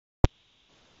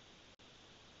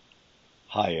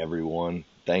Hi, everyone.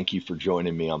 Thank you for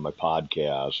joining me on my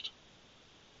podcast.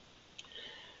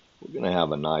 We're going to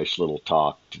have a nice little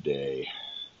talk today.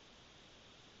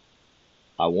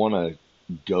 I want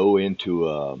to go into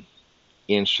a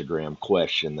Instagram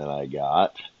question that I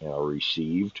got and I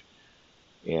received.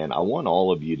 And I want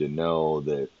all of you to know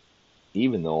that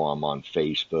even though I'm on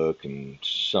Facebook and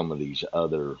some of these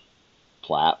other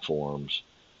platforms,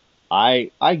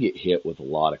 I get hit with a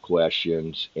lot of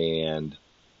questions, and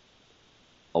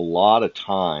a lot of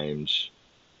times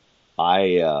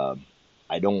I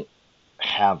I don't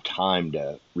have time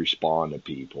to respond to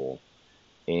people.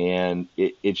 And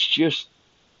it's just,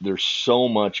 there's so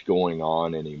much going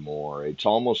on anymore. It's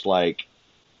almost like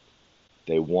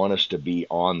they want us to be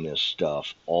on this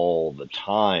stuff all the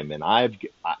time. And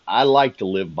I like to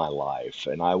live my life,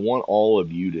 and I want all of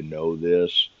you to know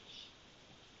this.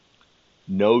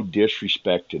 No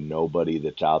disrespect to nobody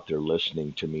that's out there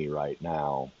listening to me right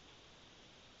now,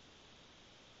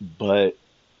 but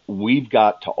we've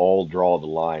got to all draw the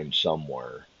line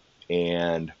somewhere.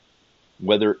 And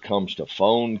whether it comes to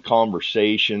phone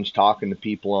conversations, talking to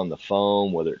people on the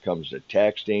phone, whether it comes to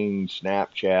texting,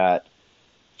 Snapchat,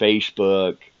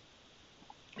 Facebook,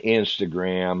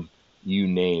 Instagram, you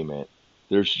name it,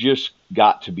 there's just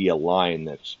got to be a line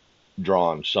that's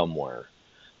drawn somewhere.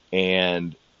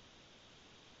 And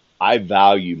I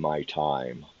value my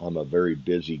time. I'm a very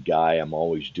busy guy. I'm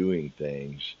always doing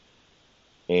things.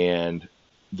 And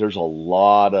there's a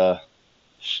lot of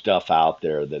stuff out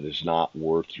there that is not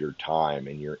worth your time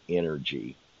and your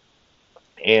energy.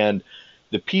 And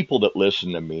the people that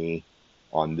listen to me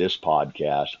on this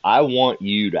podcast, I want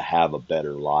you to have a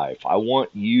better life. I want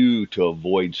you to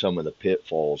avoid some of the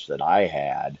pitfalls that I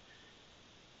had.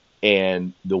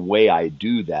 And the way I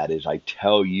do that is I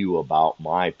tell you about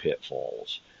my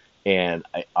pitfalls. And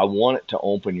I want it to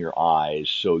open your eyes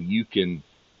so you can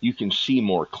see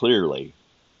more clearly.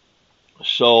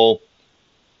 So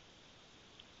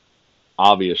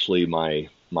obviously my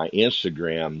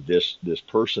Instagram, this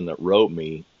person that wrote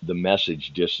me, the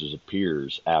message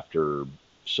disappears after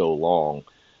so long.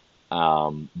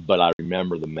 But I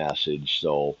remember the message,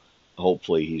 so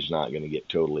hopefully he's not going to get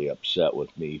totally upset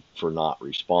with me for not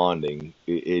responding.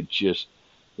 It just,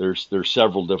 there's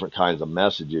several different kinds of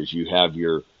messages. You have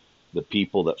the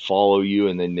people that follow you,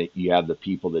 and then you have the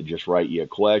people that just write you a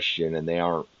question, and they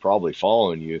aren't probably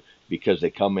following you because they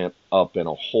come up in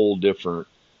a whole different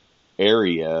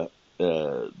area.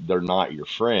 They're not your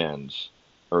friends,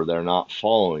 or they're not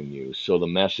following you, so the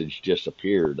message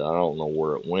disappeared. I don't know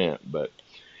where it went, but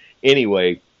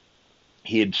anyway,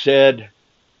 he had said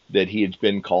that he had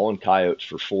been calling coyotes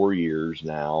for 4 years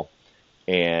now,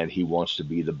 and he wants to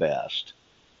be the best.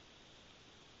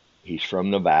 He's from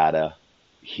Nevada.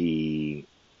 He's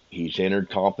entered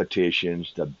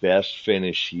competitions. The best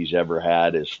finish he's ever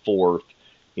had is fourth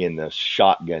in the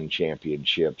shotgun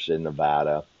championships in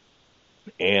Nevada,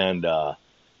 and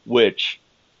which,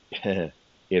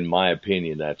 in my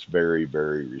opinion, that's very,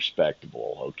 very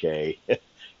respectable. Okay,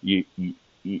 you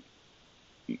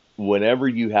whenever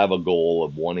you have a goal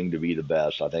of wanting to be the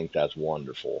best, I think that's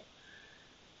wonderful.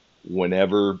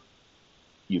 Whenever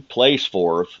you place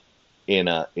fourth in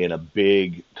a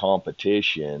big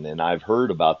competition, and I've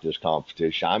heard about this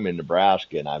competition. I'm in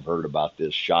Nebraska, and I've heard about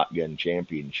this shotgun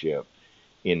championship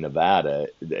in Nevada.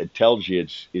 It tells you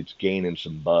it's gaining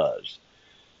some buzz.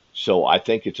 So I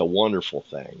think it's a wonderful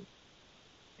thing.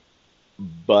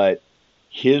 But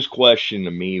his question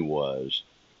to me was,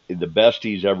 the best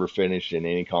he's ever finished in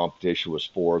any competition was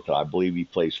fourth. I believe he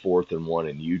placed fourth in one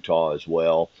in Utah as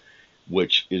well,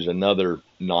 which is another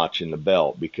notch in the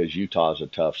belt because Utah is a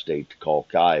tough state to call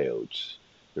coyotes.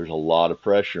 There's a lot of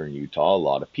pressure in Utah, a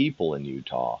lot of people in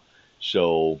Utah.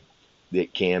 So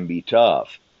it can be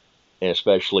tough, and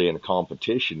especially in a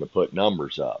competition, to put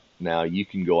numbers up. Now, you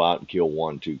can go out and kill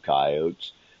one, two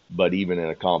coyotes, but even in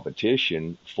a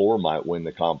competition, four might win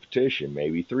the competition.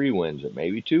 Maybe three wins it,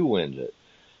 maybe two wins it.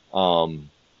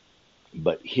 Um,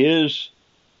 but his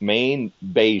main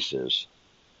basis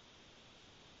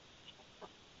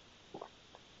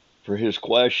for his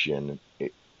question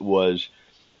was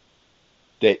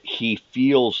that he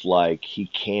feels like he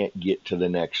can't get to the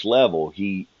next level.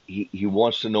 He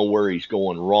wants to know where he's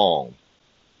going wrong.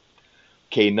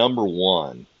 Okay, number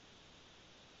one,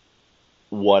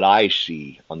 what I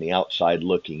see on the outside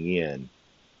looking in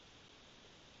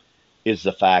is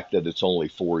the fact that it's only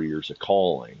 4 years of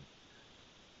calling.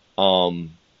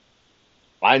 Um,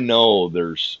 I know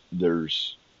there's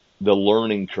the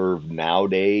learning curve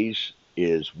nowadays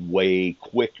is way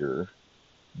quicker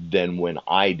than when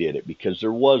I did it, because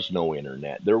there was no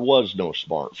internet, there was no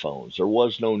smartphones, there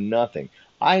was no nothing.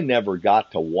 I never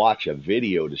got to watch a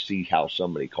video to see how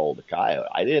somebody called a coyote.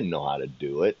 I didn't know how to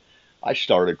do it. I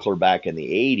started clear back in the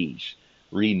 80s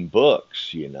reading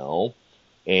books,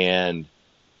 and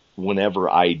whenever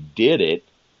I did it,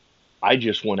 I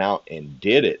just went out and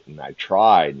did it, and I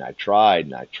tried and I tried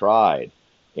and I tried.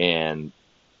 And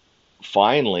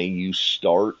finally, you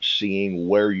start seeing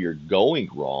where you're going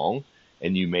wrong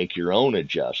and you make your own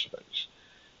adjustments.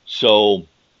 So,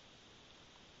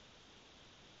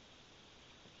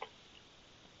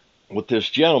 with this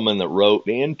gentleman that wrote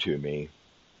into me,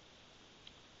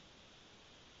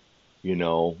 you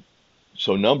know,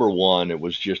 so number one, it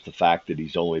was just the fact that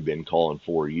he's only been calling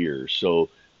 4 years. So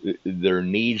there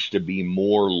needs to be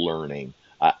more learning.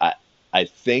 I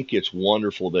think it's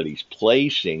wonderful that he's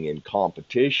placing in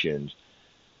competitions,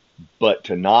 but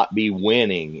to not be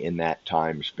winning in that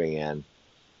time span,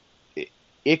 it,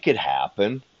 it could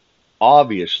happen,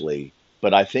 obviously.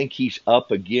 But I think he's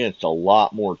up against a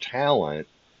lot more talent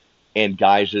and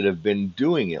guys that have been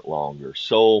doing it longer.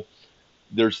 So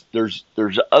there's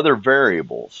other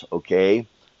variables, okay?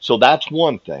 So that's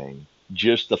one thing,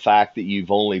 just the fact that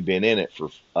you've only been in it for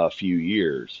a few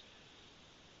years.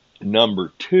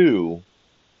 Number two,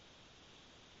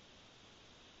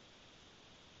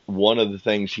 one of the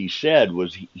things he said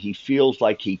was he feels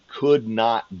like he could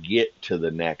not get to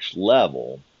the next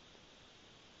level,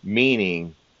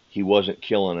 meaning he wasn't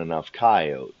killing enough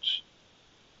coyotes.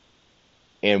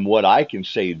 And what I can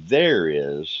say there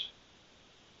is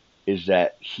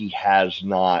that he has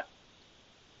not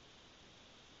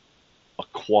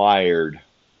acquired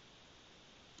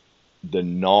the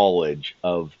knowledge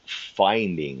of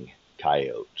finding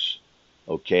coyotes.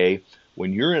 Okay?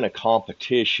 When you're in a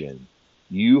competition,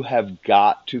 you have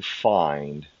got to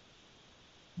find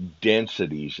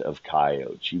densities of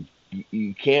coyotes.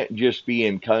 You can't just be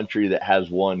in country that has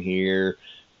one here,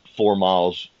 4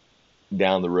 miles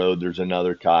down the road there's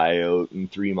another coyote, and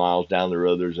 3 miles down the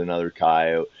road there's another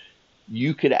coyote.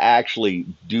 You could actually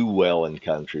do well in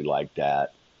country like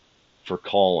that for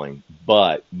calling,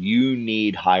 but you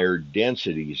need higher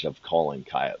densities of calling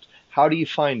coyotes. How do you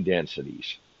find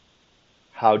densities?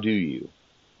 How do you?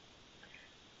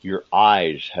 Your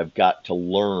eyes have got to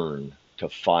learn to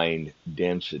find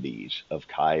densities of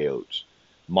coyotes.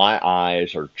 My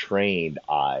eyes are trained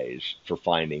eyes for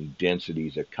finding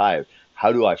densities of coyotes.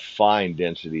 How do I find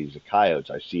densities of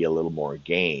coyotes? I see a little more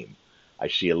game. I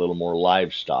see a little more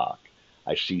livestock.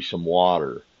 I see some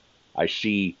water. I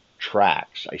see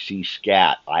tracks. I see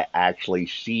scat. I actually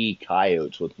see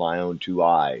coyotes with my own two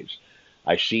eyes.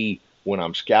 I see, when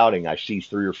I'm scouting, I see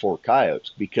 3 or 4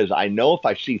 coyotes, because I know if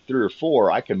I see 3 or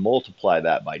 4, I can multiply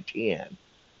that by 10.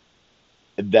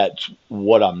 That's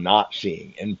what I'm not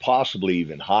seeing, and possibly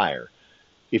even higher.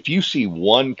 If you see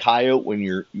one coyote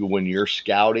when you're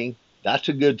scouting, that's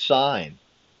a good sign.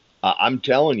 I'm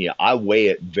telling you, I weigh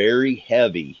it very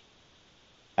heavy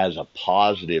as a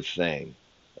positive thing.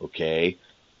 Okay,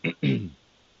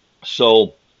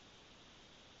 so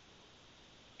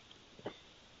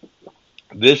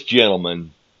this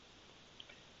gentleman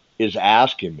is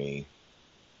asking me,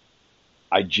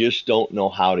 I just don't know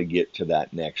how to get to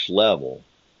that next level.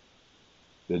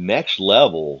 The next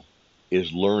level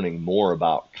is learning more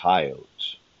about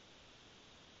coyotes.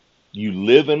 You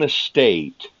live in a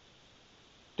state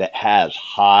that has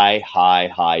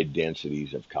high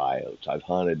densities of coyotes. I've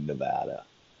hunted Nevada,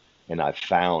 and I've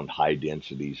found high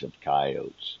densities of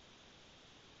coyotes.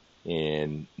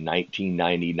 In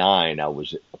 1999, I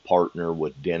was a partner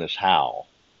with Dennis Howell,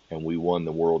 and we won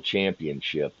the world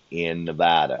championship in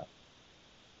Nevada.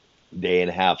 Day and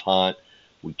a half hunt,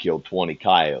 we killed 20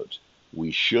 coyotes.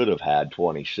 We should have had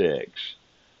 26.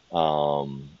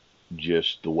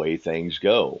 Just the way things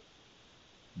go.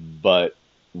 But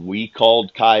we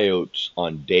called coyotes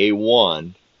on day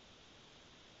one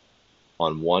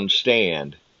on one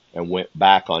stand, and went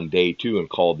back on day two and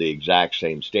called the exact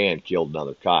same stand, killed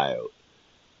another coyote.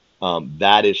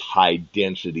 That is high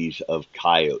densities of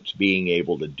coyotes, being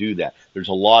able to do that. There's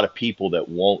a lot of people that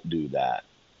won't do that.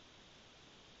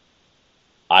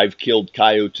 I've killed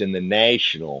coyotes in the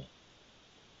National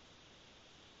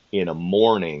in a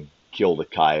morning, killed a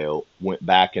coyote, went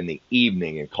back in the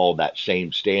evening and called that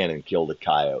same stand and killed a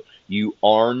coyote. You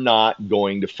are not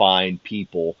going to find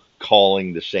people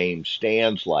calling the same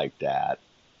stands like that,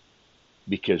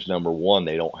 because number one,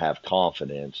 they don't have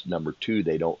confidence. Number two,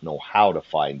 they don't know how to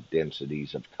find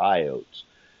densities of coyotes.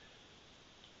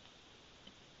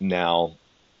 Now,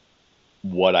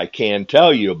 what I can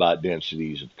tell you about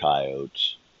densities of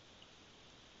coyotes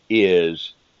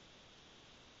is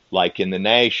Like in the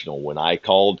National, when I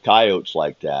called coyotes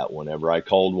like that, whenever I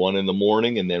called one in the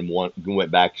morning and then one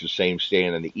went back to the same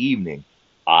stand in the evening,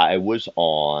 I was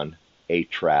on a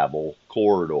travel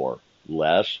corridor.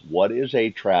 Les, what is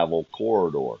a travel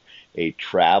corridor? A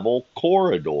travel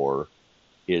corridor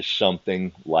is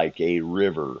something like a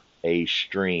river, a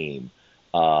stream,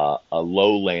 a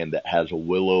lowland that has a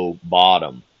willow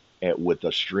bottom with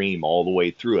a stream all the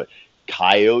way through it.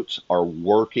 Coyotes are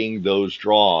working those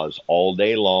draws all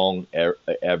day long,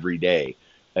 every day.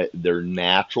 They're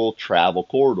natural travel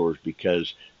corridors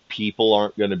because people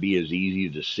aren't going to be as easy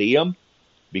to see them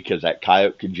because that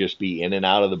coyote could just be in and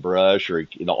out of the brush or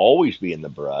it can always be in the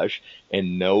brush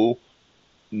and no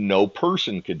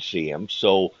person could see him.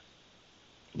 So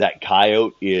that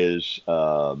coyote is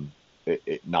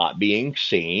not being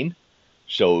seen,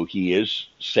 so he is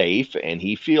safe and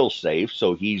he feels safe.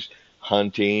 So he's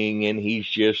hunting and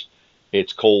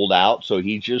it's cold out, so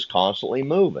he's just constantly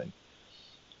moving.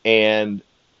 And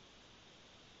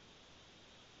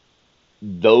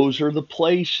those are the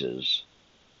places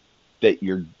that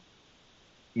you're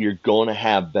going to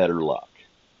have better luck.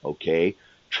 Okay?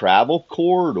 Travel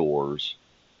corridors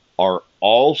are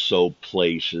also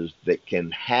places that can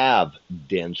have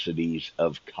densities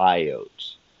of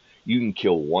coyotes. You can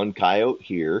kill one coyote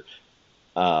here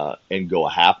and go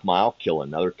a half mile, kill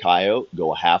another coyote,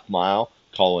 go a half mile,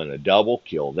 call in a double,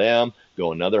 kill them,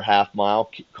 go another half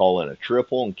mile, call in a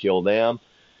triple, and kill them.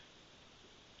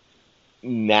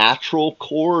 Natural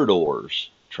corridors,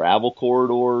 travel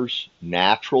corridors,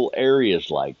 natural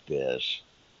areas like this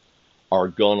are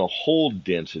going to hold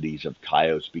densities of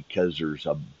coyotes because there's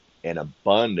an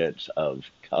abundance of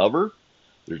cover,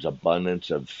 there's abundance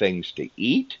of things to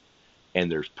eat, and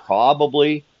there's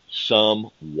probably some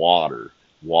water.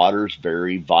 Water's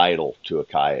very vital to a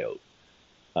coyote.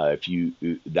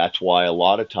 That's why a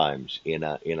lot of times in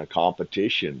a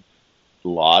competition, a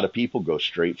lot of people go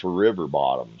straight for river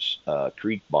bottoms,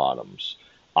 creek bottoms.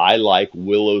 I like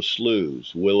willow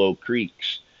sloughs, willow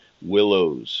creeks,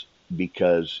 willows,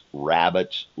 because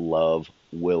rabbits love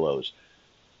willows.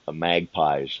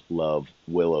 Magpies love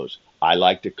willows. I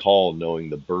like to call knowing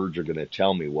the birds are going to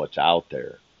tell me what's out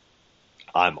there.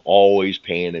 I'm always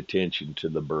paying attention to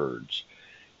the birds.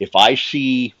 If I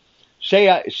see, say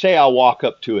I walk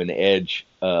up to an edge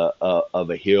of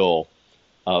a hill,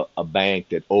 a bank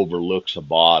that overlooks a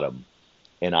bottom,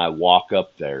 and I walk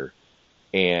up there,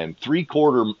 and three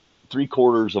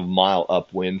quarters of a mile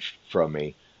upwind from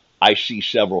me, I see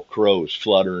several crows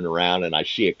fluttering around, and I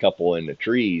see a couple in the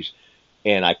trees,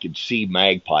 and I could see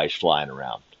magpies flying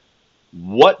around.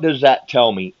 What does that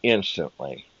tell me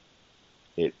instantly?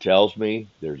 It tells me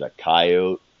there's a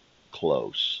coyote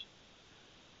close.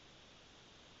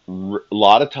 A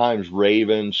lot of times,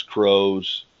 ravens,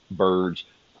 crows, birds,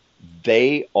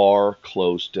 they are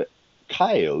close to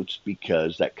coyotes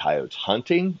because that coyote's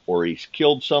hunting or he's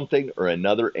killed something or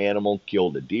another animal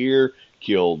killed a deer,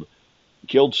 killed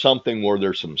something where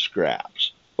there's some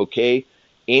scraps. Okay?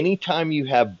 Anytime you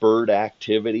have bird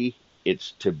activity,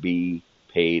 it's to be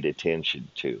paid attention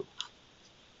to.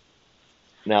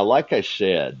 Now, like I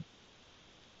said,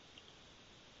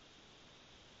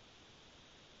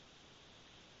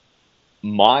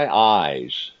 my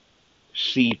eyes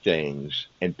see things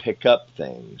and pick up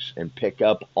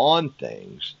on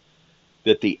things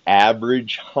that the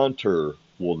average hunter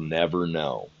will never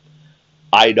know.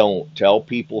 I don't tell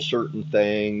people certain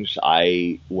things.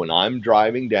 When I'm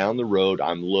driving down the road,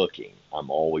 I'm looking.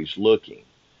 I'm always looking.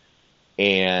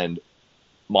 And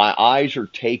my eyes are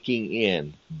taking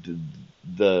in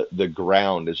the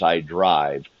ground as I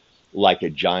drive like a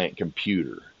giant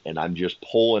computer, and I'm just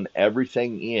pulling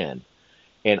everything in.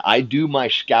 And I do my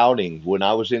scouting when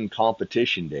I was in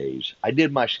competition days. I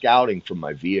did my scouting from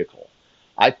my vehicle.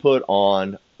 I put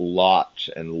on lots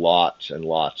and lots and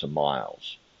lots of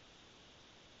miles.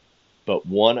 But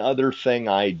one other thing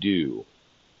that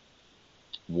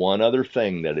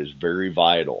is very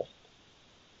vital,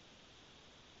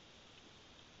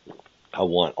 I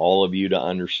want all of you to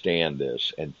understand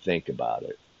this and think about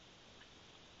it.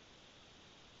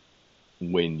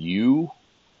 When you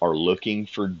are looking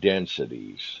for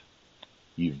densities,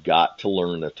 you've got to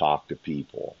learn to talk to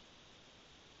people.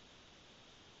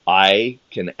 I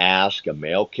can ask a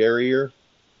mail carrier.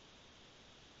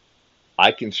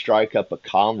 I can strike up a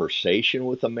conversation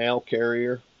with a mail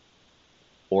carrier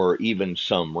or even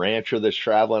some rancher that's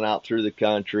traveling out through the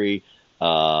country.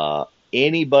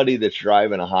 Anybody that's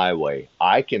driving a highway,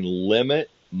 I can limit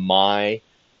my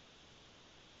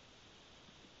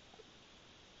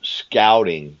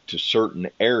scouting to certain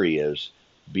areas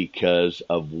because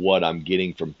of what I'm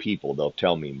getting from people. They'll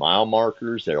tell me mile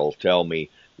markers. They'll tell me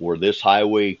where this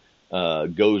highway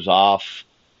goes off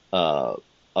uh,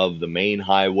 of the main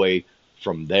highway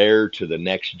from there to the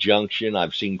next junction.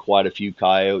 I've seen quite a few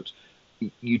coyotes.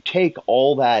 You take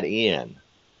all that in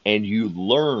and you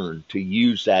learn to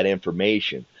use that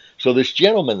information. So this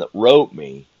gentleman that wrote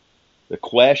me the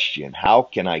question, how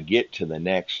can I get to the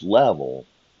next level?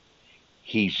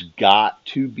 He's got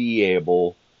to be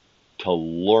able to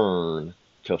learn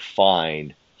to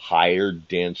find higher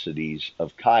densities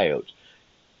of coyotes.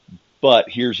 But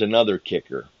here's another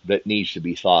kicker that needs to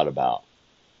be thought about.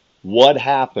 What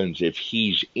happens if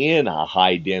he's in a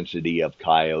high density of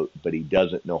coyote, but he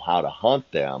doesn't know how to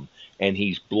hunt them, and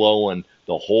he's blowing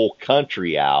the whole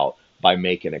country out by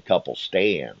making a couple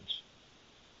stands?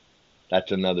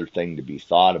 That's another thing to be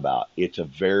thought about. It's a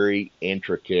very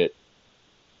intricate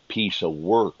piece of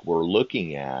work we're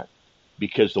looking at,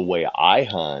 because the way I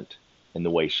hunt and the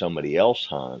way somebody else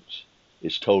hunts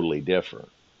is totally different.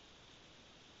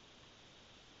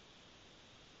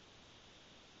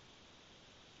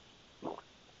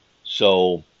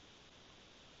 So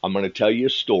I'm going to tell you a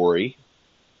story.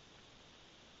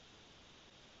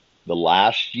 The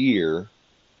last year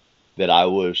that I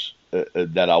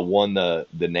won the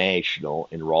national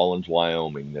in Rawlins,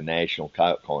 Wyoming, the national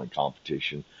coyote calling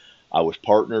competition, I was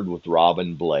partnered with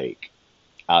Robin Blake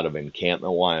out of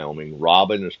Encampment, Wyoming.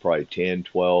 Robin is probably 10,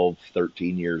 12,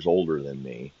 13 years older than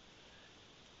me.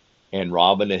 And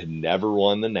Robin had never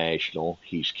won the national.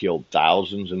 He's killed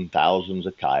thousands and thousands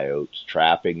of coyotes,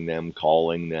 trapping them,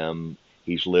 calling them.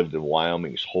 He's lived in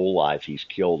Wyoming his whole life. He's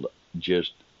killed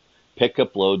just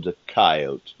pickup loads of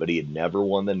coyotes, but he had never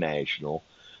won the national.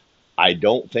 I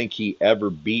don't think he ever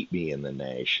beat me in the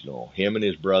national. Him and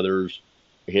his brother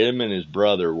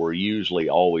were usually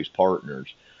always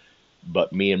partners,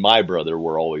 but me and my brother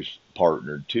were always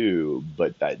partnered too,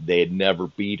 but they had never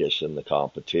beat us in the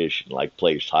competition, like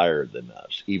placed higher than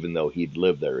us, even though he'd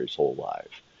lived there his whole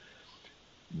life.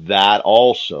 That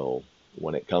also,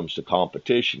 when it comes to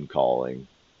competition calling,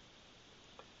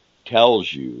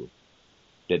 tells you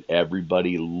that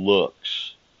everybody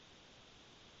looks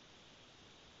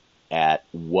at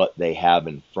what they have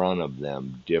in front of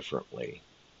them differently.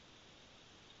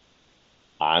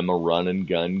 I'm a run and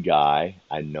gun guy.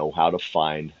 I know how to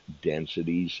find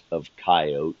densities of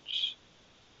coyotes.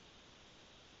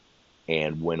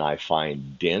 And when I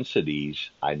find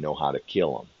densities, I know how to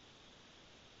kill them.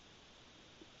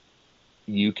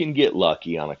 You can get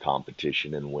lucky on a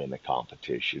competition and win a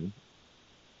competition.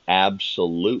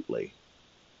 Absolutely.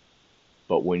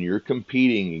 But when you're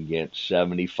competing against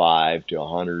 75 to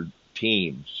 100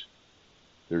 teams,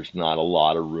 there's not a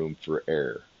lot of room for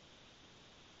error.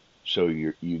 So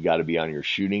you got to be on your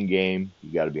shooting game.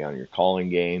 You got to be on your calling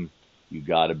game. You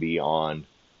got to be on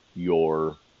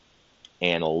your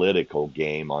analytical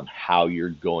game on how you're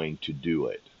going to do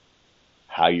it,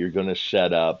 how you're going to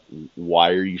set up,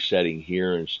 why are you setting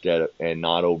here instead of, and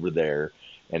not over there,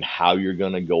 and how you're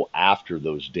going to go after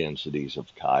those densities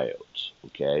of coyotes.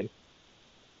 Okay,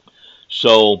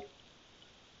 so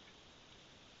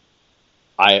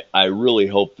I really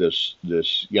hope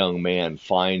this young man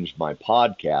finds my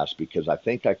podcast, because I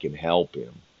think I can help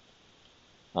him.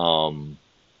 Um,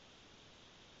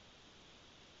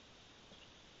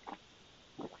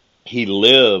 he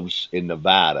lives in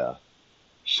Nevada,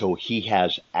 so he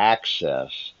has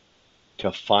access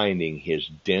to finding his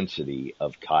density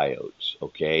of coyotes.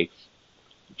 Okay,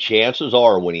 chances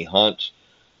are when he hunts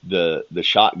the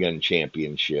shotgun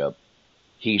championship,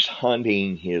 he's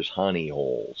hunting his honey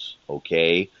holes.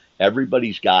 Okay,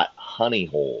 everybody's got honey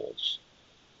holes,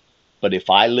 but if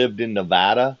I lived in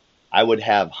Nevada, I would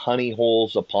have honey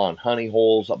holes upon honey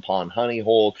holes upon honey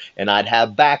holes, and I'd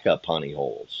have backup honey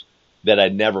holes that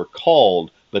I'd never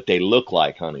called, but they look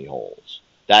like honey holes.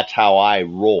 That's how I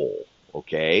roll.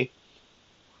 Okay,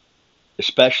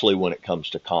 especially when it comes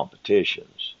to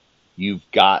competitions. You've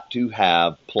got to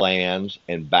have plans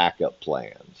and backup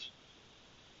plans.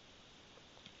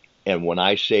 And when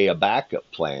I say a backup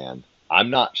plan, I'm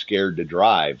not scared to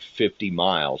drive 50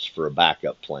 miles for a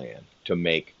backup plan to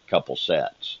make a couple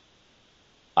sets.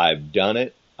 I've done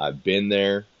it, I've been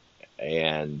there,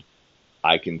 and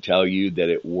I can tell you that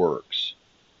it works.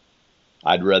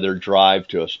 I'd rather drive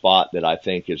to a spot that I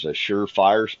think is a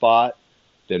surefire spot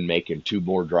than making two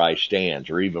more dry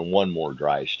stands or even one more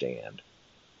dry stand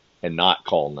and not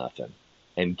call nothing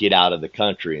and get out of the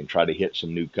country and try to hit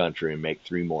some new country and make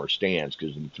three more stands,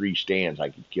 because in 3 stands I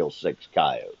could kill 6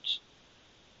 coyotes.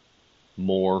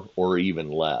 More or even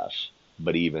less.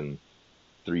 But even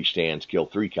 3 stands kill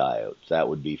 3 coyotes. That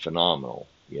would be phenomenal,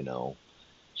 you know.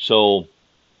 So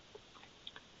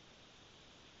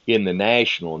in the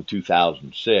National in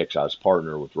 2006, I was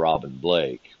partnered with Robin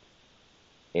Blake,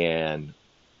 and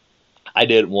I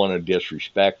didn't want to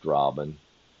disrespect Robin.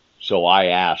 So I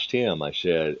asked him, I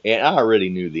said, and I already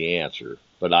knew the answer,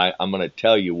 but I'm going to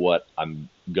tell you what I'm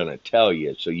going to tell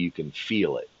you so you can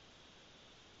feel it.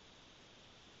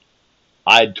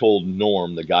 I'd told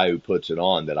Norm, the guy who puts it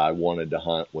on, that I wanted to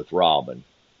hunt with Robin.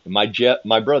 And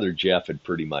my brother Jeff had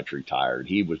pretty much retired.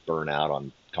 He was burnt out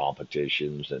on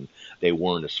competitions and they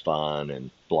weren't as fun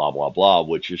and blah, blah, blah,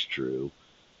 which is true.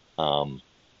 Um,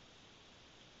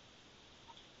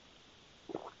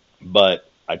 but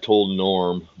I told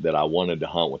Norm that I wanted to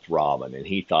hunt with Robin, and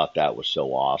he thought that was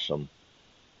so awesome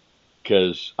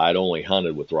because I'd only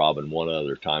hunted with Robin one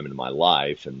other time in my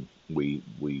life, and we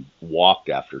walked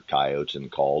after coyotes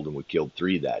and called, and we killed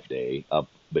 3 that day up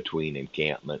between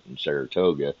Encampment and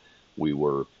Saratoga.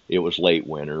 It was late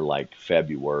winter, like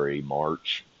February,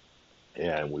 March,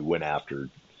 and we went after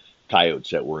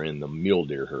coyotes that were in the mule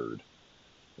deer herd,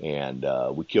 and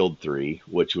we killed 3,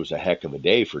 which was a heck of a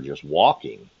day for just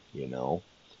walking, you know.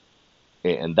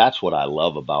 And that's what I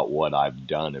love about what I've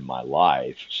done in my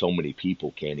life. So many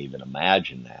people can't even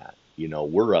imagine that. You know,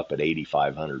 we're up at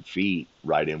 8,500 feet,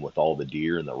 right in with all the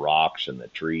deer and the rocks and the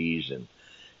trees,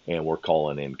 and we're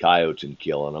calling in coyotes and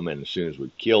killing them. And as soon as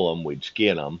we'd kill them, we'd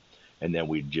skin them, and then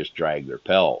we'd just drag their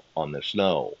pelt on the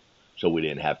snow. So we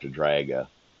didn't have to drag a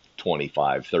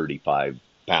 25, 35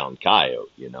 pound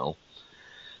coyote, you know.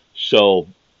 So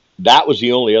that was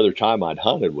the only other time I'd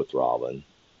hunted with Robin.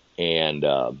 And,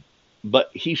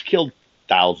 but he's killed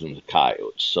thousands of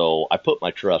coyotes, so I put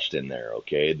my trust in there,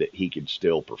 okay, that he could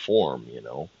still perform, you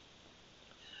know.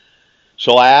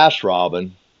 So I asked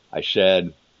Robin, I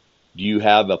said, do you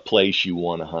have a place you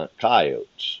want to hunt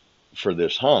coyotes for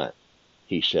this hunt?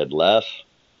 He said, Les,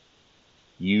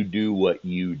 you do what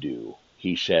you do.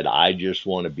 He said, I just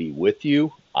want to be with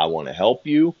you. I want to help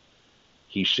you.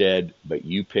 He said, but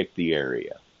you pick the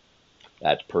area.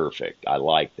 That's perfect. I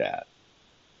like that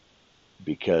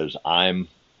because I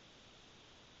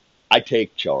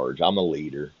take charge. I'm a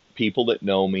leader. People that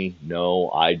know me know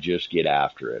I just get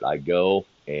after it. I go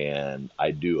and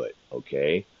I do it.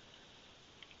 Okay.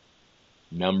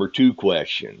 Number 2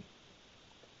 question.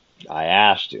 I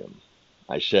asked him,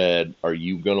 I said, are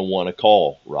you going to want to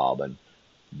call, Robin?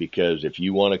 Because if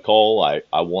you want to call,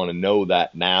 I want to know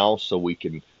that now so we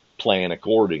can plan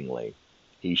accordingly.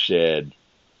 He said,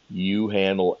 you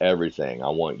handle everything. I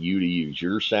want you to use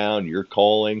your sound, your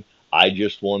calling. I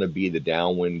just want to be the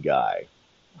downwind guy.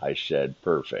 I said,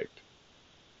 perfect.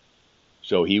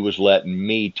 So he was letting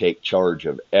me take charge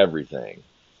of everything.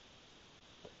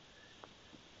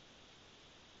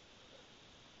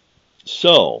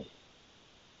 So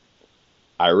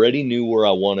I already knew where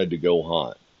I wanted to go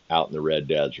hunt out in the Red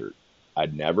Desert.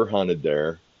 I'd never hunted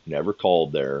there, never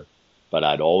called there, but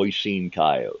I'd always seen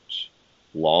coyotes,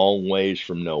 long ways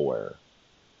from nowhere.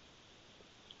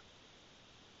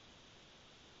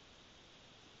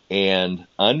 And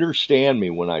understand me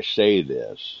when I say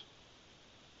this,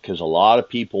 because a lot of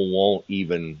people won't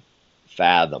even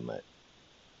fathom it.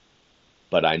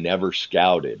 But I never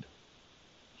scouted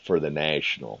for the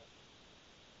National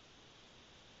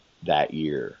that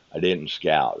year. I didn't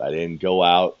scout. I didn't go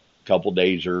out a couple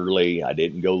days early. I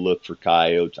didn't go look for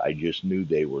coyotes. I just knew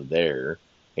they were there.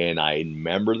 And I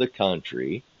remember the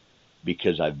country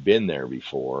because I've been there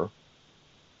before.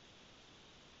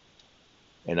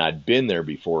 And I'd been there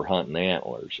before hunting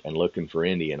antlers and looking for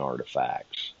Indian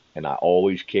artifacts. And I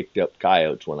always kicked up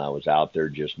coyotes when I was out there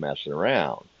just messing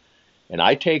around. And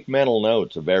I take mental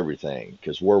notes of everything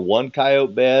because where one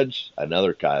coyote beds,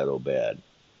 another coyote will bed.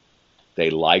 They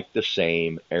like the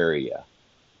same area,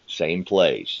 same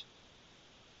place.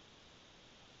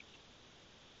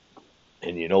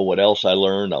 And you know what else I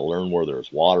learned? I learned where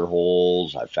there's water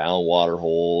holes. I found water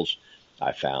holes.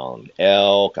 I found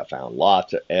elk. I found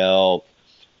lots of elk.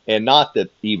 And not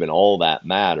that even all that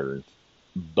mattered,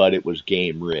 but it was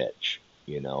game rich.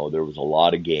 You know, there was a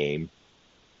lot of game.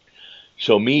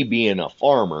 So me being a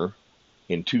farmer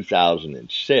in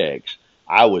 2006,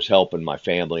 I was helping my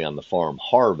family on the farm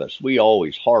harvest. We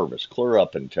always harvest clear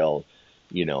up until,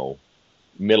 you know,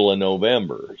 middle of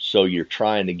November. So you're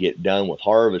trying to get done with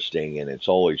harvesting and it's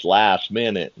always last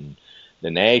minute. And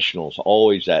the National's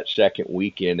always that second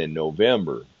weekend in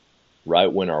November,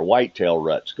 right when our whitetail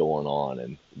rut's going on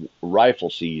and rifle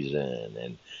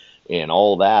season and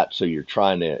all that. So you're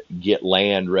trying to get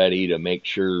land ready to make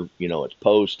sure, you know, it's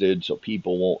posted so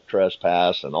people won't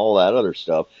trespass and all that other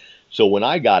stuff. So when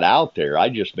I got out there, I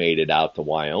just made it out to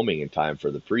Wyoming in time for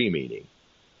the pre-meeting.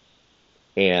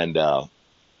 And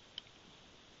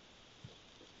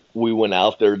we went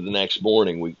out there the next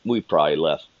morning. We probably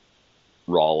left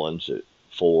Rollins at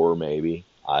 4, maybe.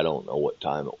 I don't know what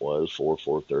time it was,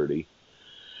 4:30.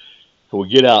 We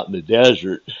get out in the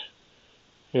desert.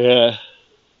 Yeah,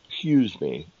 excuse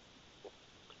me.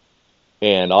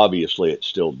 And obviously it's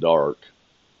still dark.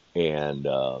 And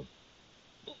I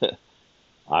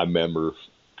remember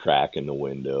cracking the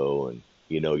window, and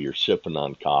you're sipping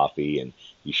on coffee, and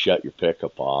you shut your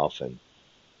pickup off, and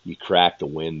you crack the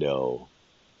window,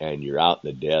 and you're out in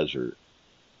the desert,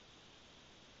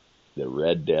 the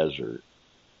red desert.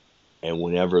 And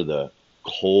whenever the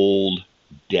cold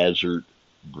desert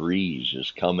breeze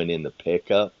is coming in the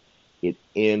pickup, it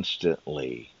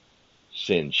instantly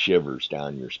sends shivers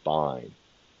down your spine.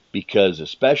 Because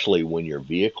especially when your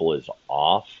vehicle is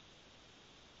off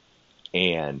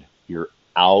and you're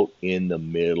out in the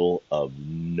middle of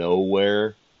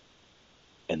nowhere,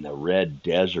 and the red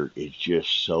desert is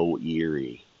just so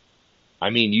eerie. I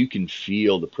mean, you can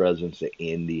feel the presence of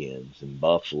Indians and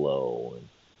buffalo and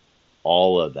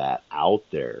all of that out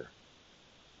there.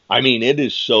 I mean, it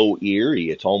is so eerie,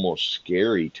 it's almost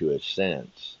scary to a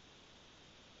sense.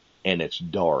 And it's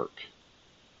dark.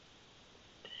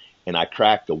 And I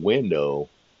crack the window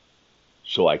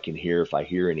so I can hear if I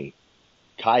hear any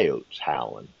coyotes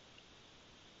howling.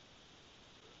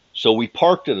 So we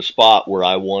parked at a spot where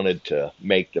I wanted to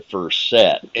make the first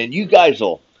set. And you guys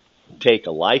will take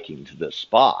a liking to this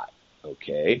spot,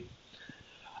 okay?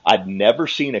 I'd never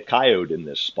seen a coyote in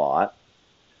this spot,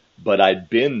 but I'd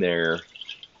been there.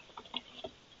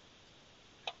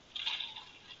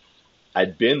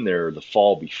 I'd been there the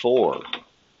fall before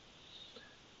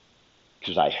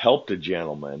because I helped a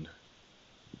gentleman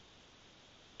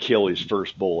kill his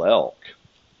first bull elk,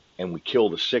 and we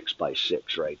killed a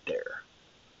 6x6 right there.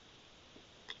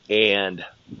 And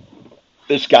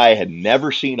this guy had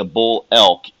never seen a bull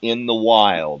elk in the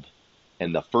wild,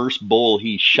 and the first bull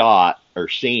he shot or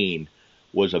seen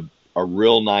was a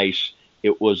real nice,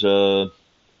 it was a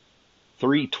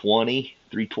 320,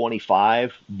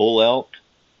 325 bull elk,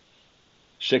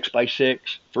 6x6,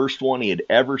 first one he had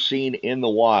ever seen in the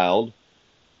wild,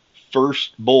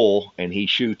 first bull, and he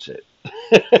shoots it.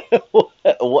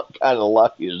 What kind of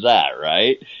luck is that,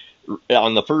 right?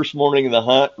 On the first morning of the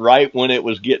hunt, right when it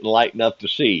was getting light enough to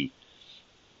see.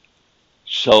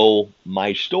 So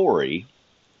my story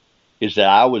is that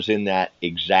I was in that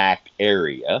exact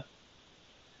area.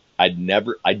 I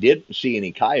didn't see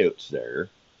any coyotes there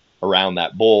around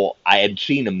that bull. I had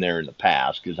seen them there in the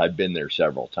past because I'd been there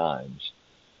several times.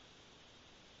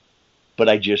 But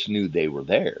I just knew they were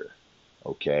there.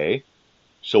 Okay.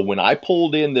 So when I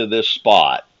pulled into this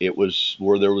spot, it was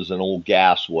where there was an old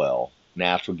gas well,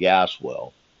 natural gas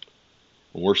well.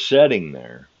 And we're sitting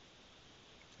there.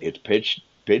 It's pitch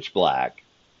black.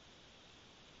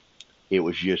 It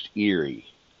was just eerie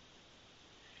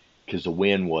because the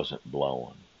wind wasn't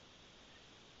blowing.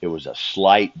 It was a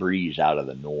slight breeze out of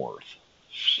the north.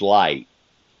 Slight,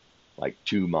 like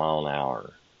 2 miles an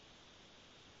hour.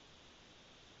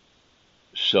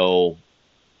 So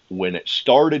when it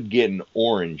started getting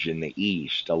orange in the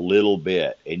east a little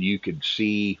bit, and you could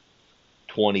see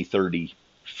 20, 30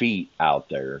 feet out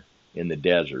there in the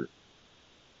desert,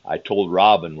 I told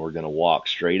Robin we're going to walk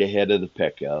straight ahead of the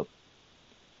pickup.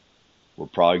 We're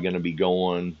probably going to be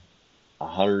going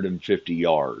 150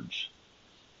 yards.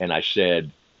 And I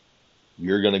said,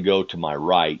 you're going to go to my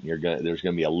right. There's going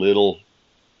to be a little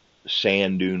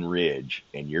sand dune ridge,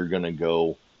 and you're going to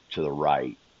go to the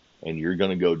right. And you're going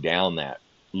to go down that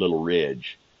little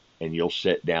ridge, and you'll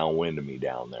sit downwind of me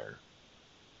down there.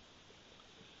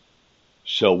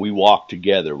 So we walked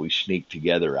together. We sneaked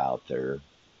together out there.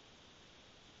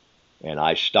 And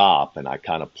I stopped, and I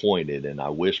kind of pointed, and I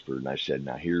whispered, and I said,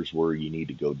 now here's where you need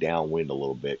to go downwind a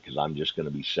little bit, because I'm just going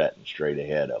to be setting straight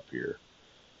ahead up here.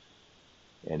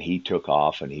 And he took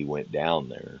off, and he went down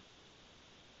there.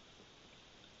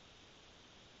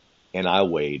 And I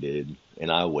waited,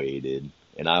 and I waited,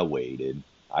 and I waited.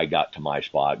 I got to my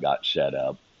spot, got set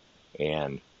up,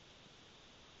 and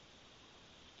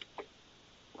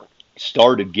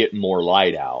started getting more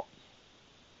light out.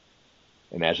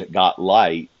 And as it got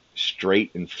light,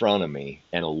 straight in front of me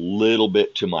and a little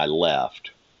bit to my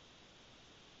left,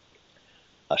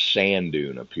 a sand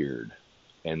dune appeared.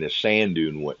 And the sand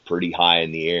dune went pretty high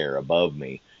in the air above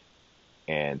me.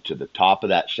 And to the top of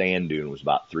that sand dune was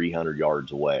about 300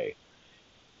 yards away.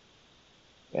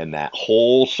 And that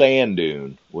whole sand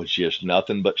dune was just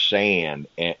nothing but sand.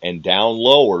 And down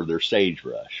lower, there's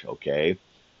sagebrush, okay?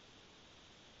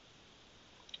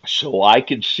 So I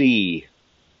could see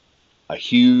a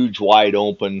huge, wide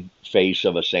open face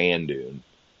of a sand dune.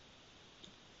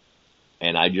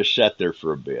 And I just sat there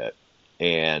for a bit.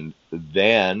 And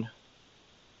then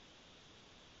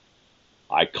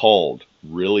I called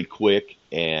really quick,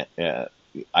 and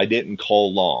I didn't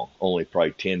call long, only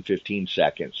probably 10, 15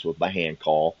 seconds with my hand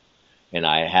call. And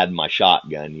I had my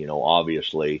shotgun,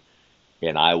 obviously,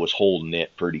 and I was holding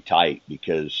it pretty tight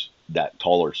because that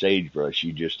taller sagebrush,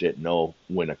 you just didn't know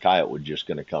when a coyote was just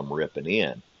going to come ripping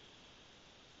in.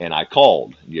 And I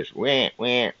called, just wah,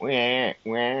 wah, wah,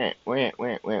 wah, wah,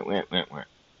 wah, wah, wah, wah, wah.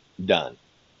 Done.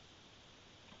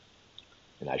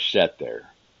 And I sat there,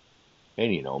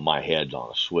 and my head's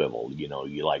on a swivel. You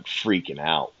like freaking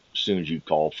out as soon as you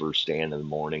call first stand in the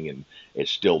morning, and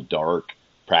it's still dark,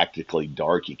 practically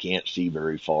dark. You can't see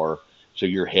very far, so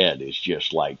your head is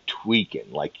just like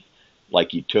tweaking,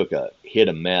 like you took a hit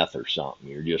of meth or something.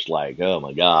 You're just like, oh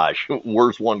my gosh,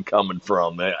 where's one coming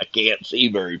from? I can't see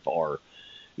very far,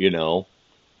 you know.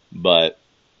 But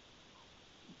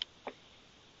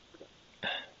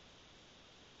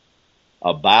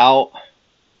about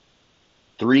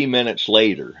 3 minutes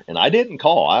later, and I didn't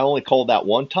call, I only called that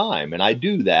one time, and I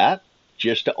do that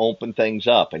just to open things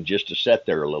up and just to sit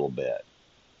there a little bit.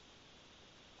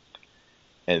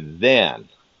 And then,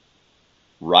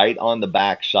 right on the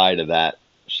back side of that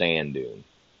sand dune,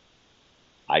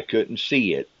 I couldn't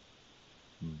see it,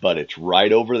 but it's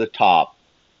right over the top,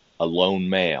 a lone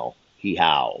male. He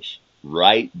howls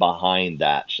right behind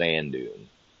that sand dune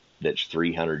that's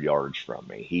 300 yards from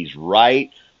me. He's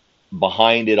right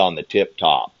behind it on the tip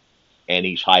top, and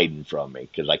he's hiding from me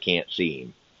because I can't see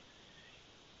him.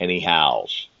 And he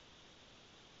howls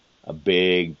a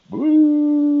big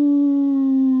woo,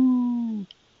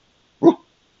 woo,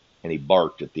 and he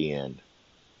barked at the end.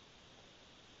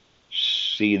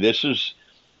 See, this is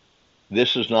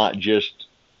not just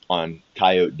on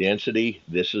coyote density.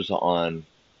 This is on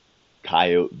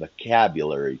coyote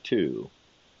vocabulary too,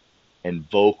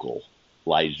 and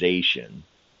vocalization.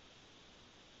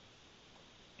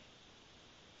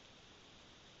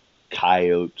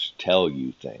 Coyotes tell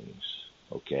you things,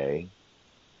 okay?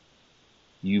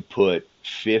 You put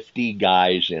 50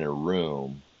 guys in a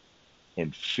room,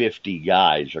 and 50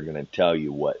 guys are going to tell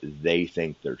you what they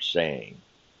think they're saying.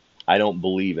 I don't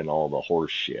believe in all the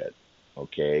horse shit,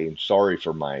 okay? And sorry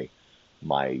for my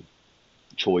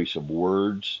choice of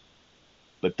words,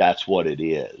 but that's what it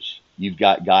is. You've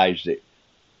got guys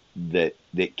that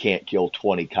can't kill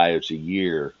 20 coyotes a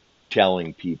year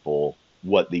telling people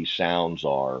what these sounds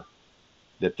are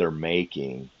that they're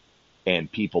making,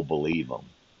 and people believe them.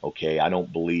 Okay, I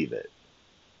don't believe it.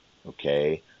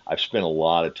 Okay, I've spent a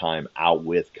lot of time out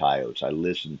with coyotes. I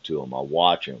listen to them. I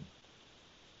watch them.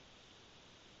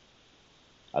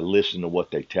 I listen to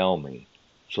what they tell me.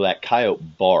 So that coyote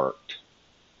barked.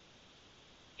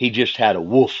 He just had a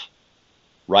woof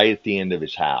right at the end of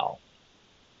his howl.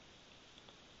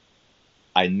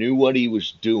 I knew what he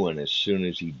was doing as soon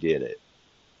as he did it.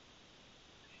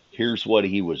 Here's what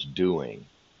he was doing.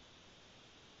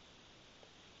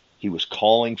 He was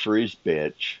calling for his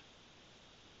bitch,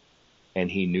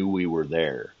 and he knew we were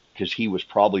there because he was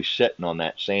probably sitting on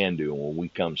that sand dune when we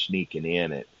come sneaking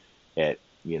in at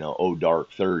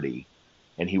dark 30,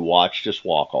 and he watched us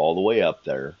walk all the way up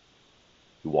there.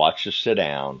 He watched us sit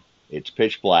down. It's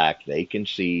pitch black. They can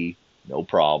see, no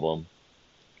problem.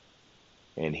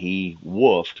 And he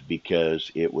woofed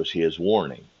because it was his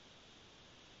warning.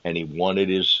 And he wanted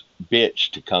his bitch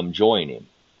to come join him.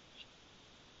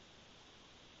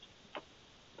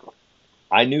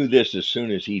 I knew this as soon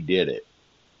as he did it.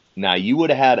 Now, you would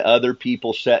have had other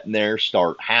people sitting there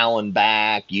start howling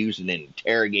back, using an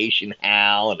interrogation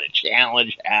howl and a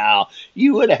challenge howl.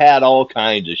 You would have had all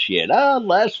kinds of shit,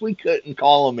 unless we couldn't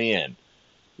call them in.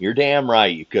 You're damn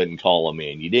right you couldn't call them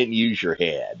in. You didn't use your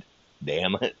head.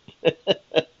 Damn it.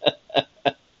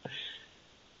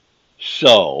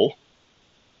 So,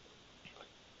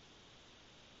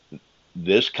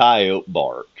 this coyote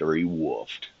barked, or he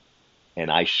woofed, and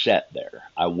I sat there.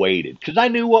 I waited, because I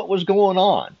knew what was going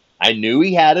on. I knew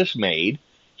he had us made.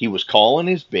 He was calling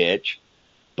his bitch,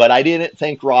 but I didn't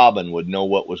think Robin would know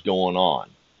what was going on.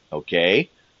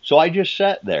 Okay? So I just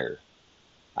sat there.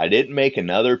 I didn't make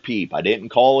another peep. I didn't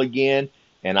call again,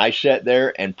 and I sat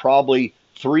there, and probably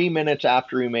 3 minutes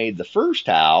after he made the first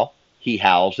howl, he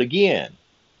howls again.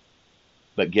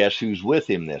 But guess who's with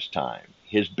him this time?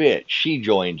 His bitch. She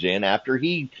joins in after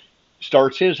he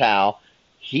starts his howl.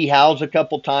 He howls a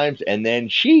couple times, and then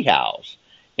she howls.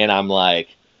 And I'm like,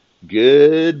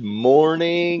 good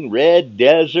morning, Red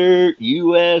Desert,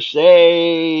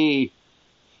 USA.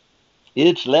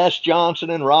 It's Les Johnson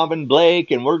and Robin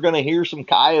Blake, and we're going to hear some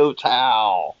coyotes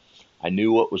howl. I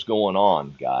knew what was going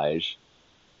on, guys.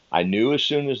 I knew as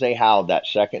soon as they howled that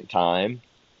second time,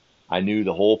 I knew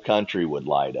the whole country would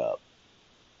light up.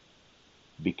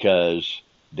 because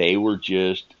they were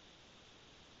just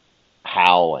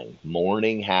howling,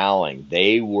 morning howling.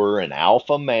 They were an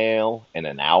alpha male and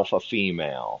an alpha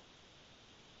female.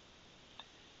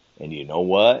 And you know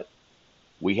what?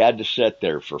 We had to sit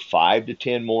there for 5 to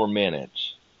 10 more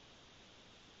minutes.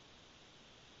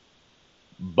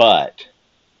 But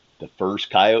the first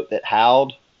coyote that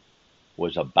howled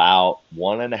was about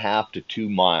 1.5 to 2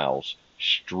 miles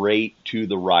straight to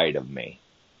the right of me.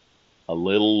 A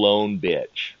little lone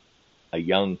bitch, a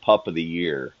young pup of the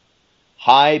year.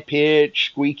 High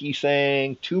pitched, squeaky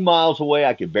thing, 2 miles away,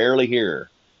 I could barely hear her.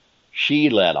 She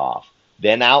let off.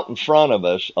 Then out in front of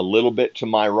us, a little bit to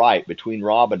my right, between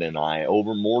Robin and I,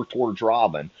 over more towards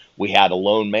Robin, we had a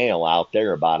lone male out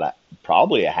there about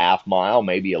probably a half mile,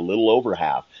 maybe a little over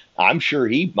half. I'm sure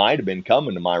he might have been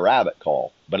coming to my rabbit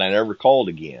call, but I never called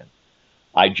again.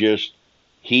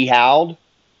 He howled,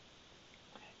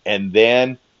 and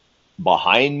then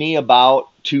behind me about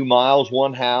 2 miles,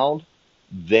 one howled.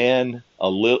 Then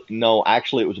no,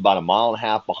 actually it was about 1.5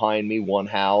 miles behind me, one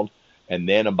howled. And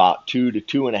then about 2 to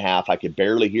 2.5, I could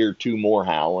barely hear two more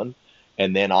howling.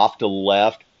 And then off to the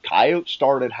left, coyotes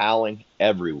started howling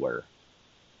everywhere.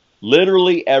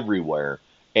 Literally everywhere.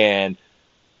 And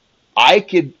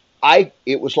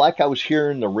it was like I was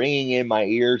hearing the ringing in my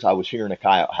ears. I was hearing a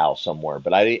coyote howl somewhere,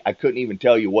 but I couldn't even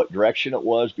tell you what direction it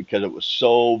was because it was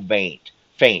so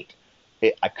faint.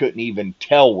 I couldn't even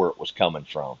tell where it was coming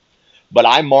from. But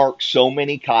I marked so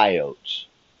many coyotes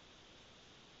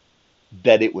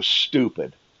that it was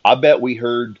stupid. I bet we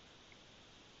heard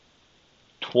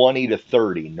 20 to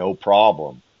 30, no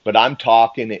problem. But I'm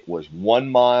talking it was 1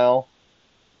 mile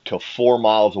to 4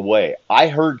 miles away. I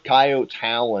heard coyotes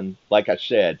howling, like I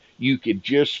said. You could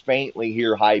just faintly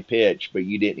hear high pitch, but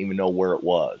you didn't even know where it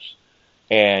was.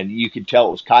 And you could tell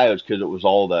it was coyotes because it was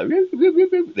all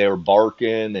they were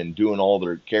barking and doing all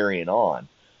their carrying on.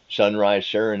 Sunrise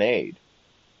serenade.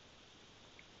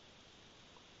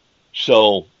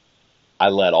 So I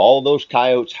let all those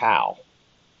coyotes howl.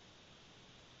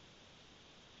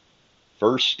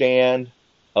 First stand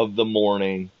of the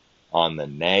morning on the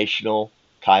National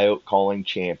Coyote Calling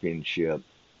Championship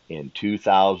in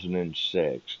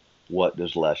 2006. What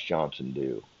does Les Johnson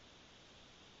do?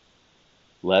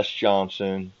 Les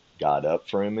Johnson got up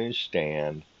from his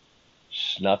stand,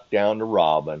 snuck down to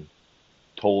Robin,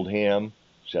 told him,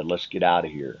 said, let's get out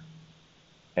of here.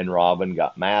 And Robin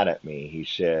got mad at me. He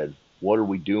said, what are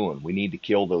we doing? We need to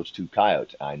kill those two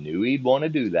coyotes. I knew he'd want to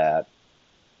do that.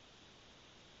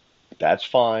 That's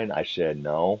fine. I said,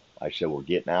 no. I said, we're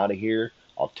getting out of here.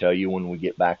 I'll tell you when we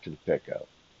get back to the pickup.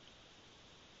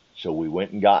 So we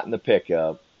went and got in the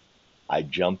pickup. I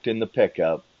jumped in the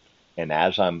pickup. And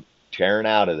as I'm tearing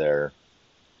out of there,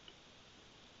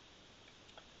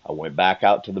 I went back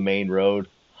out to the main road,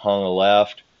 hung a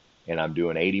left, and I'm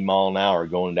doing 80 mile an hour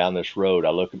going down this road. I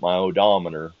look at my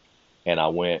odometer, and I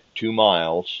went 2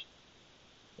 miles,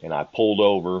 and I pulled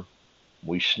over.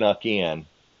 We snuck in,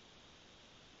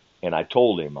 and I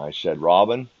told him, I said,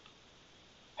 Robin,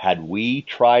 had we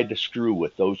tried to screw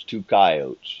with those two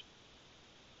coyotes,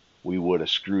 we would have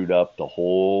screwed up the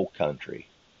whole country.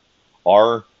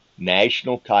 Our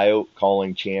National Coyote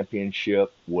Calling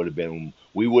Championship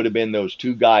we would have been those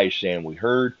two guys saying we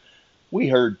heard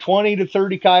 20 to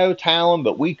 30 coyotes howling,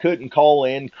 but we couldn't call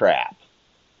in crap.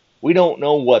 We don't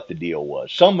know what the deal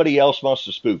was. Somebody else must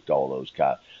have spooked all those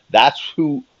coyotes. That's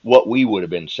what we would have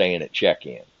been saying at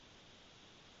check-in.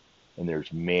 And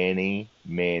there's many,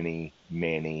 many,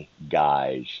 many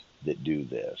guys that do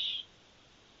this.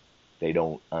 They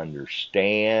don't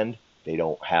understand. They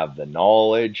don't have the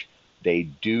knowledge. They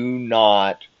do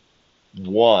not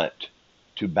want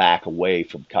to back away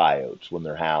from coyotes when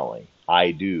they're howling.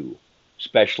 I do,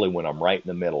 especially when I'm right in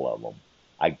the middle of them.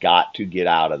 I got to get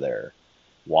out of there.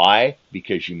 Why?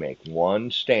 Because you make one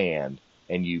stand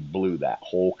and you blew that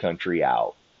whole country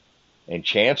out. And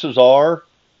chances are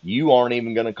you aren't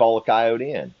even going to call a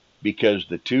coyote in because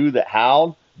the two that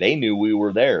howled, they knew we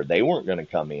were there. They weren't going to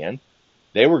come in.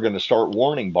 They were going to start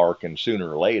warning barking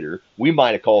sooner or later. We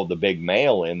might have called the big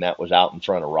male in that was out in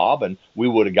front of Robin. We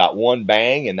would have got one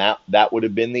bang, and that would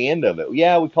have been the end of it.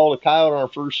 Yeah, we called a coyote on our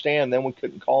first stand, then we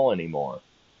couldn't call anymore.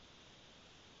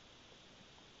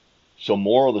 So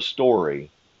moral of the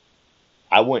story,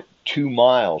 I went 2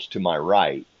 miles to my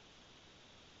right.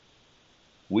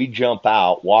 We jump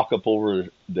out, walk up over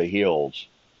the hills.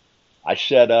 I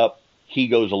set up. He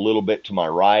goes a little bit to my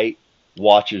right,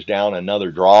 watches down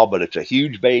another draw, but it's a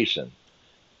huge basin.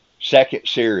 Second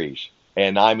series.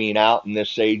 And I mean, out in this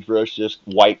sagebrush, this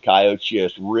white coyote's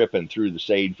just ripping through the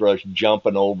sagebrush,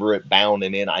 jumping over it,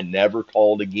 bounding in. I never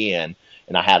called again.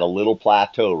 And I had a little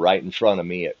plateau right in front of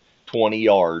me 20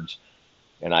 yards,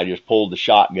 and I just pulled the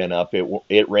shotgun up.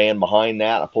 It ran behind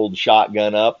that. I pulled the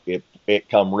shotgun up. It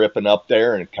come ripping up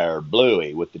there and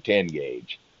blew with the 10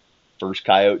 gauge. First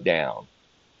coyote down,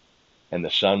 and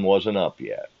the sun wasn't up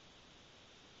yet.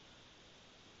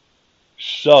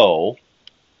 So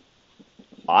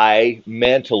I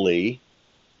mentally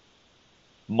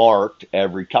marked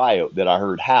every coyote that I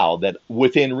heard howl, that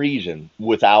within reason,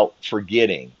 without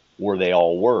forgetting where they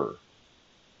all were.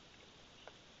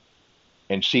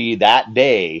 And see, that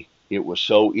day, it was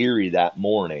so eerie that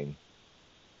morning.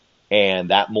 And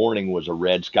that morning was a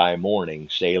red sky morning,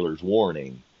 sailor's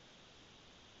warning,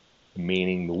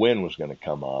 meaning the wind was going to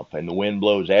come up. And the wind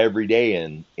blows every day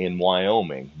in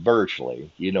Wyoming,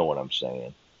 virtually. You know what I'm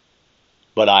saying.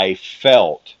 But I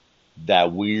felt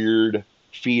that weird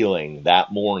feeling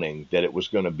that morning that it was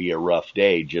going to be a rough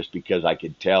day, just because I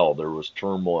could tell there was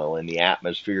turmoil in the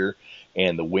atmosphere,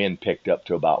 and the wind picked up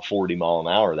to about 40 mile an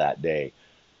hour that day.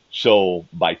 So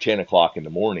by 10 o'clock in the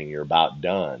morning, you're about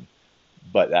done.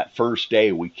 But that first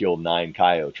day, we killed 9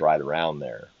 coyotes right around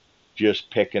there, just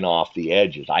picking off the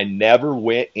edges. I never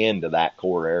went into that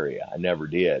core area. I never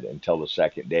did until the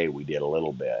second day. We did a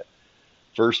little bit.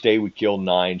 First day, we killed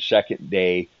 9. Second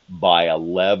day, by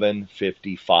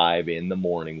 11:55 in the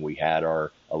morning, we had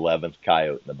our 11th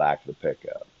coyote in the back of the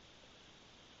pickup.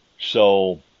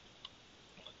 So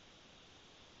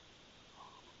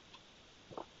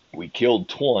we killed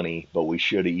 20, but we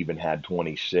should have even had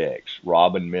 26.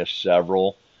 Robin missed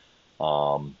several.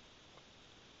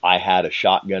 I had a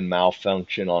shotgun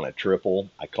malfunction on a triple.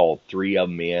 I called 3 of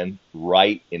them in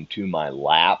right into my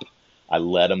lap. I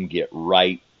let them get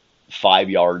right 5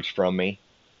 yards from me.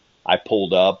 I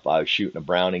pulled up. I was shooting a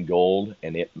Browning Gold,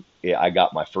 and I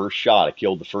got my first shot. I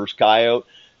killed the first coyote.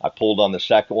 I pulled on the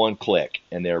second one, click,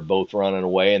 and they're both running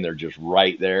away, and they're just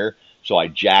right there. So I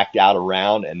jacked out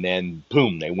around, and then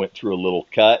boom, they went through a little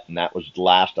cut, and that was the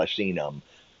last I seen them.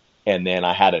 And then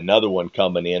I had another one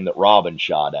coming in that Robin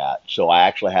shot at. So I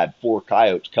actually had 4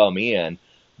 coyotes come in,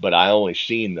 but I only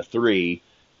seen the 3,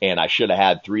 and I should have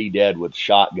had 3 dead with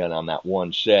shotgun on that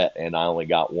one set, and I only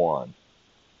got 1.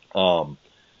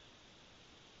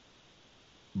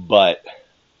 But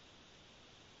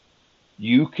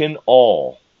you can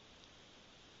all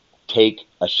take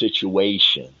a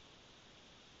situation,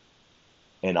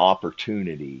 an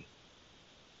opportunity,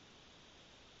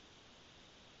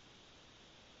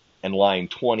 and line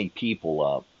 20 people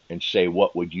up and say,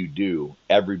 what would you do?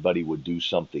 Everybody would do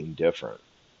something different.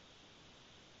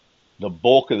 The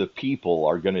bulk of the people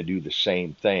are going to do the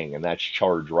same thing, and that's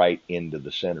charge right into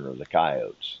the center of the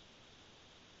coyotes.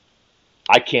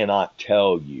 I cannot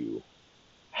tell you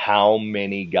how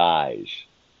many guys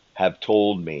have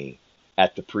told me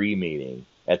at the pre-meeting,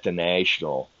 at the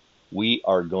national, we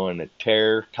are going to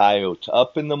tear coyotes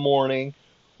up in the morning.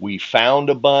 We found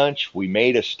a bunch, we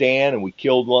made a stand, and we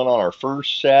killed one on our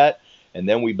first set, and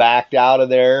then we backed out of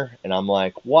there. And I'm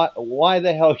like, what? Why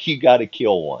the hell you got to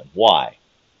kill one? Why?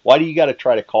 Why do you got to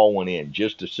try to call one in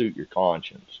just to suit your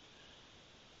conscience?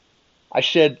 I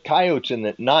said, coyotes in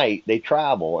the night, they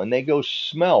travel, and they go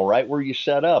smell right where you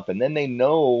set up, and then they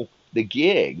know the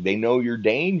gig. They know your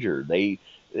danger.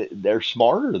 They're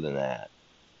smarter than that.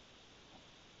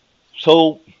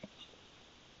 So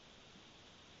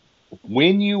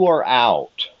when you are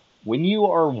out, when you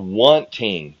are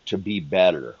wanting to be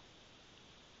better,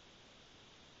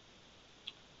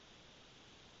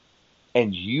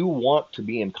 and you want to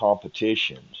be in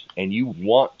competitions, and you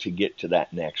want to get to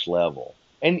that next level,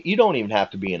 and you don't even have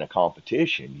to be in a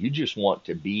competition, you just want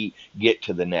to get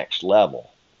to the next level,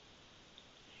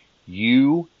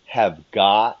 you have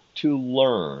got to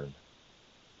learn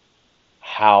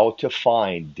how to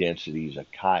find densities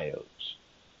of coyotes.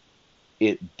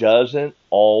 It doesn't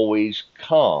always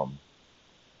come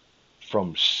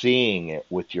from seeing it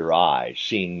with your eyes,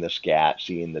 seeing the scat,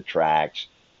 seeing the tracks,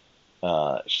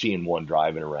 seeing one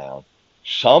driving around.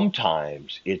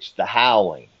 Sometimes it's the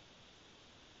howling.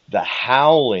 The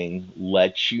howling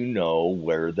lets you know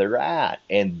where they're at,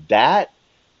 and that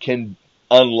can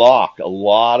unlock a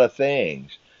lot of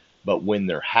things. But when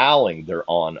they're howling, they're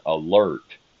on alert,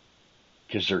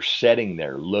 because they're sitting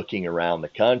there looking around the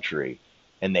country,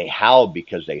 and they howl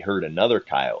because they heard another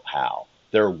coyote howl.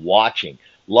 They're watching.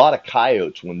 A lot of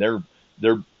coyotes, when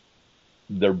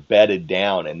they're bedded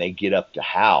down and they get up to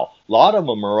howl, a lot of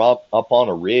them are up on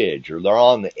a ridge, or they're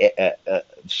on the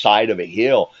side of a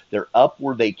hill. They're up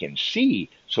where they can see.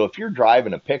 So if you're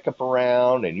driving a pickup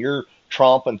around and you're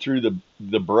tromping through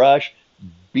the brush,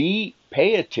 pay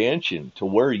attention to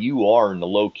where you are in the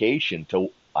location to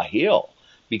a hill,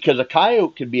 because a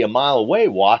coyote could be a mile away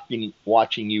watching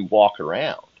you walk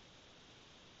around.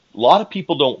 A lot of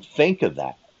people don't think of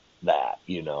that.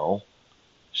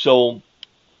 So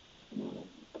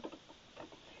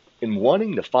in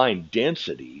wanting to find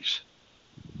densities,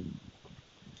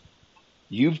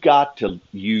 you've got to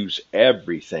use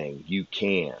everything you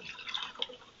can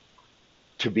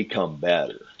to become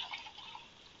better.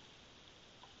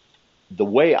 The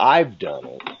way I've done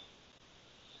it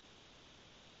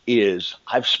is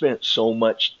I've spent so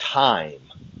much time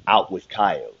out with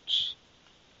coyotes.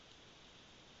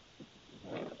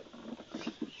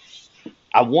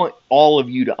 I want all of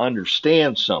you to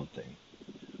understand something.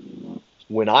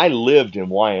 When I lived in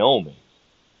Wyoming,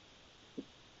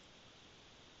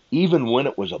 even when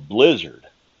it was a blizzard,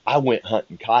 I went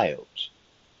hunting coyotes.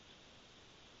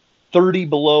 30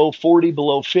 below, 40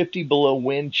 below, 50 below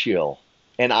wind chill,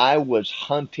 and I was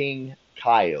hunting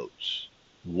coyotes.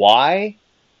 Why?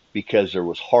 Because there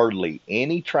was hardly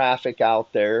any traffic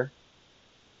out there,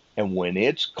 and when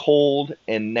it's cold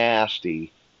and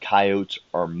nasty, coyotes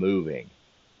are moving.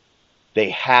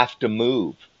 They have to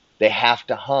move. They have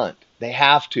to hunt. They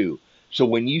have to. So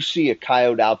when you see a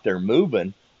coyote out there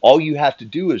moving, all you have to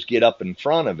do is get up in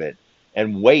front of it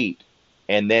and wait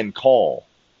and then call.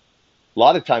 A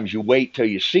lot of times you wait till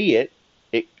you see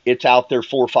it's out there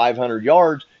 400 or 500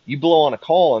 yards. You blow on a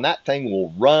call and that thing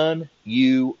will run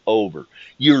you over.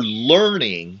 You're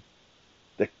learning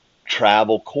the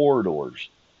travel corridors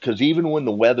because even when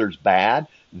the weather's bad,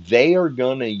 they are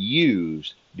going to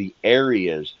use the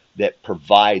areas that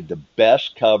provide the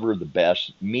best cover, the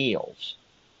best meals.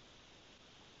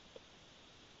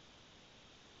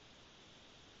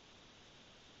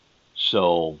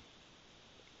 So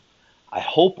I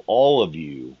hope all of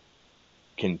you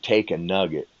can take a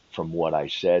nugget from what I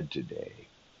said today.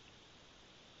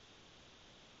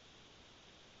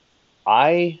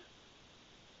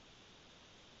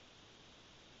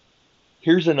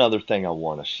 Here's another thing I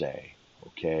want to say,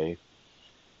 okay?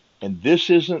 And this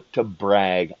isn't to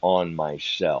brag on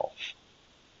myself.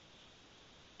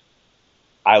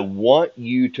 I want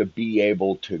you to be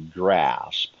able to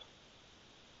grasp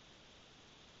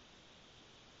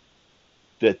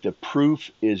that the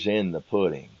proof is in the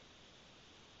pudding.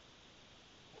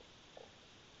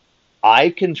 I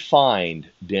can find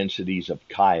densities of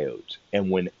coyotes,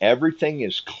 and when everything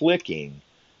is clicking,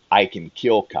 I can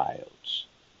kill coyotes.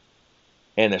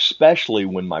 And especially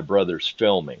when my brother's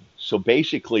filming. So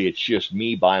basically, it's just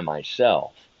me by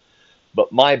myself.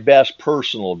 But my best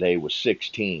personal day was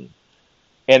 16.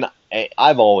 And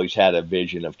I've always had a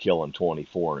vision of killing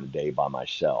 24 in a day by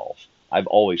myself. I've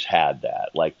always had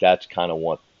that. Like, that's kind of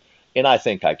what, and I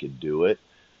think I could do it.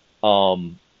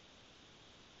 Um,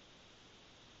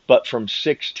 but from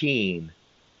 16,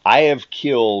 I have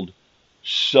killed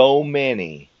so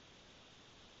many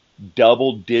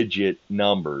double digit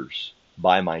numbers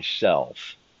by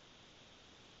myself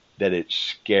that it's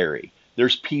scary.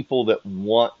 There's people that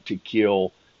want to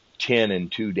kill 10 in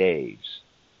 2 days.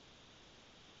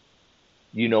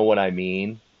 You know what I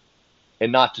mean?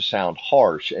 And not to sound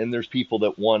harsh, and there's people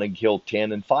that want to kill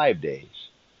 10 in 5 days.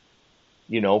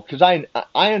 Because I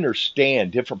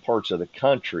understand different parts of the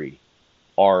country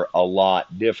are a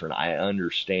lot different. I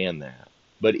understand that.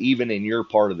 But even in your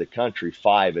part of the country,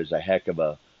 5 is a heck of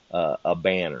a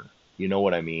banner. You know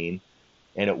what I mean?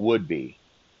 And it would be.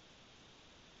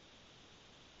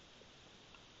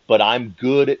 But I'm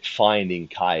good at finding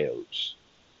coyotes.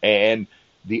 And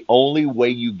the only way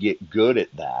you get good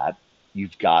at that,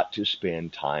 you've got to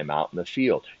spend time out in the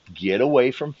field. Get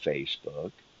away from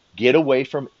Facebook. Get away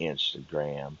from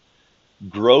Instagram.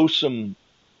 Grow some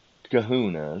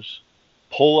kahunas.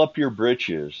 Pull up your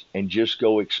britches and just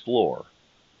go explore.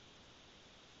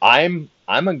 I'm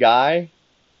a guy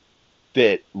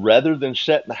that rather than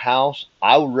sit in the house,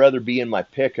 I would rather be in my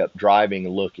pickup driving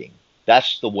and looking.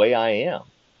 That's the way I am.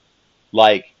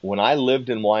 Like when I lived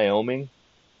in Wyoming,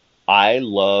 I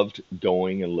loved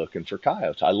going and looking for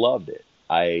coyotes. I loved it.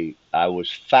 I was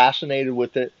fascinated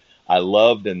with it. I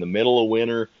loved in the middle of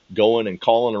winter going and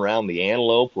calling around the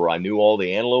antelope where I knew all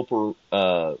the antelope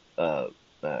were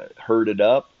herded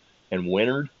up and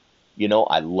wintered.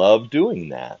 I love doing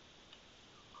that.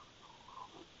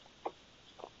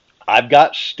 I've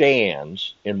got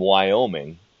stands in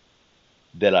Wyoming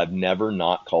that I've never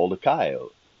not called a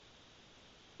coyote.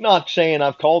 Not saying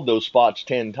I've called those spots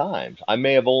 10 times. I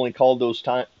may have only called those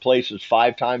places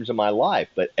 5 times in my life,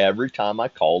 but every time I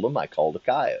called them, I called a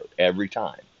coyote. Every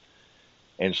time.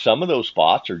 And some of those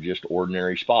spots are just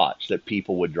ordinary spots that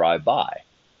people would drive by.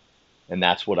 And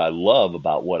that's what I love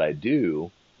about what I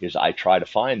do is I try to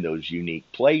find those unique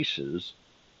places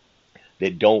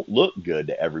that don't look good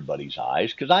to everybody's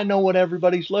eyes, because I know what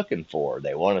everybody's looking for.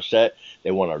 They want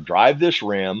to drive this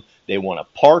rim, they want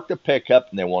to park the pickup,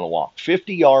 and they want to walk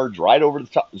 50 yards right over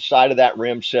the side of that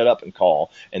rim, set up and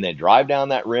call, and then drive down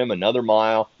that rim another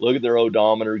mile, look at their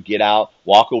odometer, get out,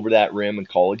 walk over that rim and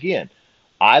call again.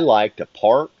 I like to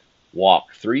park,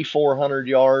 walk 300-400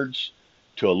 yards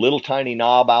to a little tiny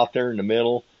knob out there in the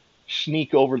middle,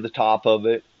 sneak over the top of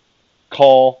it,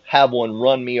 call, have one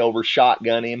run me over,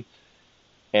 shotgun him,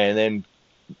 and then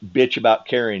bitch about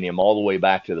carrying him all the way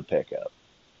back to the pickup.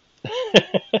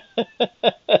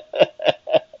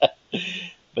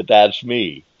 But that's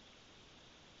me.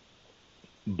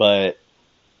 But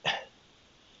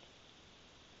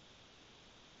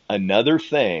another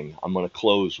thing I'm going to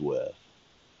close with,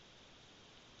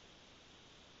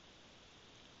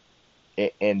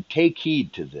 and take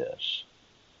heed to this.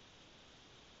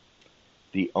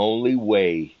 The only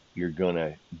way you're going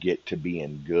to get to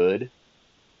being good,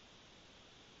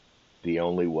 the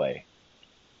only way,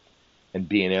 and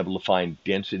being able to find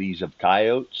densities of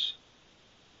coyotes,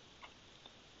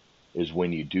 is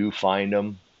when you do find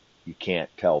them, you can't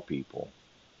tell people.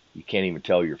 You can't even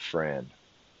tell your friend.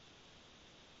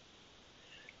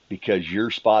 Because your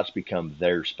spots become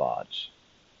their spots.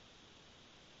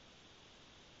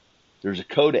 There's a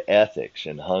code of ethics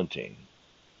in hunting.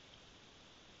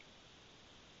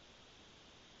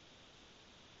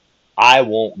 I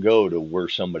won't go to where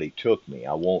somebody took me.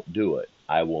 I won't do it.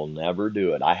 I will never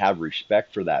do it. I have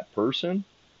respect for that person.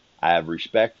 I have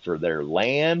respect for their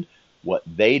land, what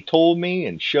they told me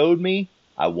and showed me.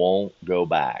 I won't go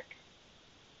back.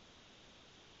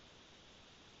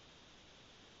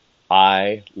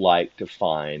 I like to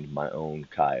find my own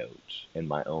coyotes in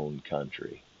my own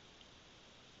country.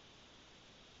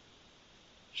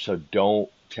 So don't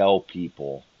tell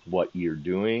people what you're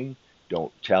doing.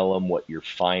 Don't tell them what you're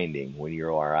finding when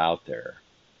you are out there.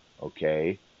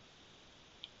 Okay?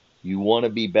 You want to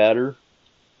be better?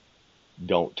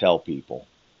 Don't tell people.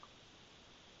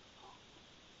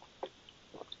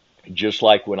 Just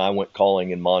like when I went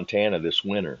calling in Montana this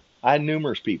winter, I had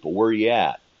numerous people, where are you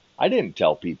at? I didn't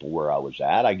tell people where I was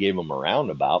at. I gave them a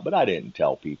roundabout, but I didn't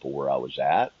tell people where I was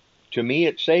at. To me,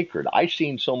 it's sacred. I've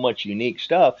seen so much unique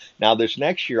stuff. Now, this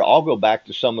next year, I'll go back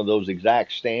to some of those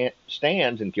exact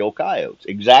stands and kill coyotes.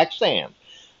 Exact stands.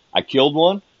 I killed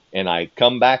one, and I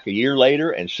come back a year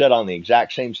later and sit on the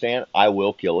exact same stand. I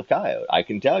will kill a coyote. I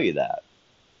can tell you that.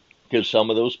 Because some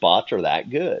of those spots are that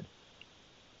good.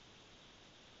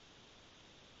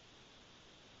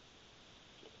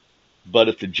 But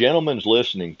if the gentleman's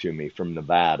listening to me from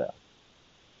Nevada,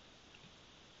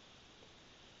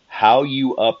 how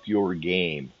you up your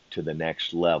game to the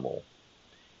next level,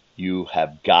 you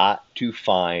have got to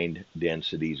find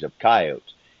densities of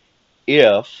coyotes.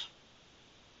 If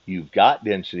you've got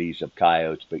densities of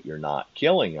coyotes but you're not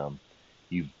killing them,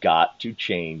 you've got to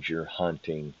change your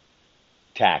hunting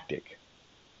tactic.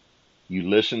 You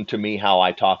listened to me how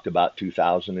I talked about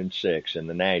 2006 in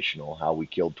the National, how we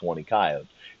killed 20 coyotes.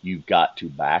 You've got to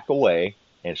back away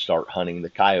and start hunting the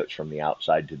coyotes from the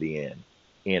outside to the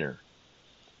inner.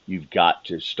 You've got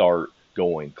to start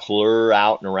going clear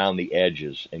out and around the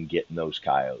edges and getting those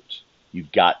coyotes.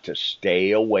 You've got to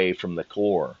stay away from the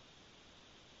core.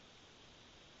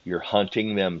 You're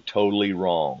hunting them totally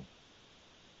wrong.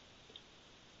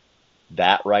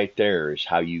 That right there is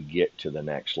how you get to the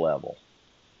next level.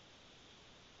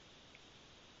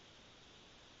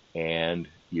 And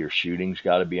your shooting's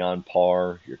got to be on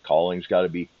par. Your calling's got to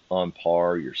be on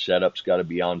par. Your setup's got to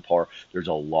be on par. There's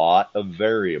a lot of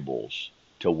variables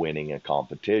to winning a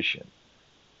competition.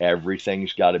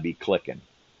 Everything's got to be clicking.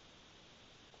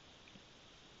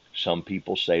 Some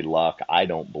people say luck. I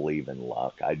don't believe in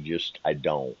luck. I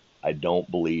don't. I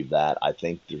don't believe that. I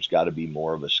think there's got to be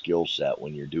more of a skill set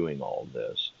when you're doing all of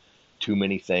this. Too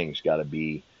many things got to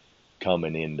be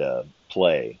coming into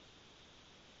play.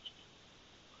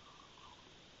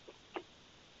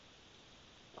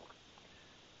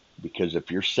 Because if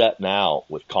you're setting out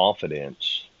with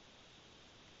confidence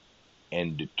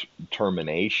and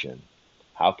determination,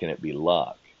 how can it be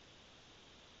luck?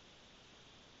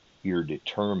 You're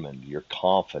determined, you're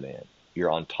confident, you're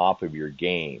on top of your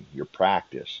game, you're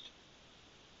practiced,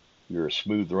 you're a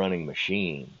smooth running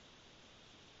machine.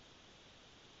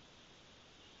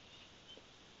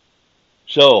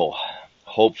 So,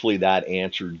 hopefully that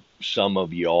answered some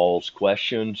of y'all's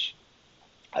questions.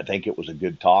 I think it was a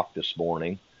good talk this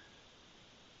morning.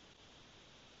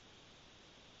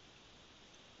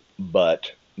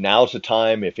 But now's the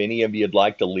time. If any of you'd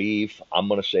like to leave, I'm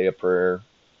going to say a prayer.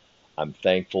 I'm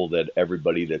thankful that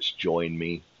everybody that's joined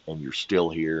me, and you're still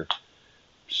here,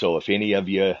 So if any of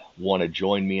you want to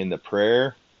join me in the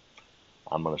prayer,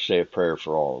 I'm going to say a prayer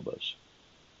for all of us.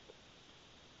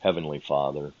 Heavenly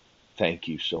Father, thank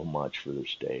you so much for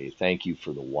this day. Thank you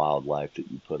for the wildlife that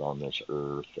you put on this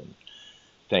earth, and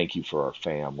thank you for our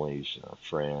families and our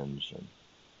friends and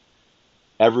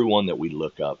everyone that we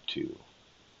look up to.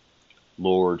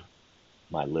 Lord,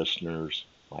 my listeners,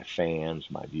 my fans,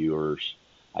 my viewers,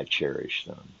 I cherish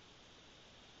them.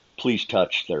 Please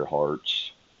touch their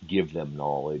hearts, give them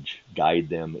knowledge, guide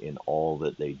them in all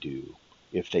that they do.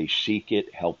 If they seek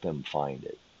it, help them find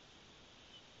it.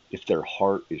 If their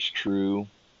heart is true,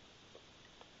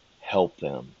 help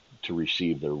them to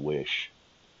receive their wish.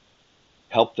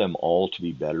 Help them all to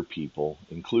be better people,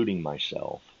 including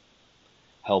myself.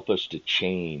 Help us to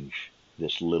change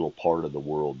this little part of the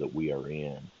world that we are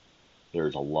in.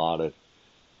 There's a lot of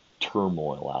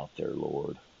turmoil out there,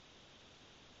 Lord.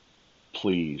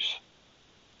 Please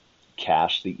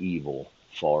cast the evil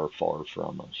far, far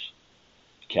from us.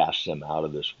 Cast them out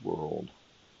of this world.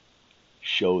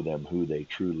 Show them who they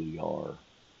truly are.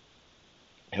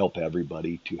 Help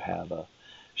everybody to have a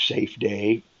safe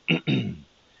day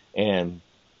and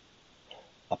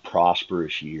a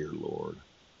prosperous year, Lord.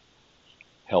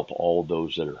 Help all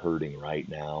those that are hurting right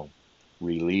now.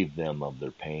 Relieve them of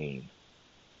their pain.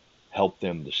 Help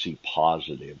them to see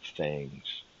positive things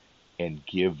and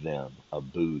give them a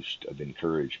boost of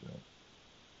encouragement.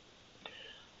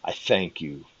 I thank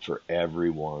you for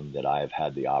everyone that I have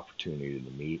had the opportunity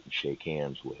to meet and shake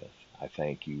hands with. I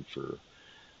thank you for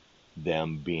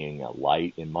them being a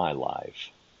light in my life.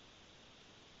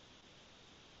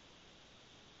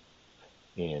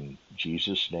 In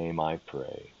Jesus' name I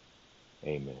pray.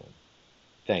 Amen.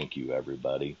 Thank you,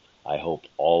 everybody. I hope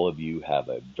all of you have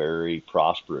a very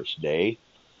prosperous day.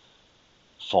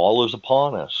 Fall is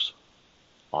upon us.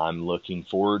 I'm looking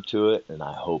forward to it, and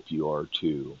I hope you are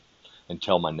too.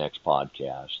 Until my next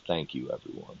podcast, thank you,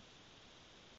 everyone.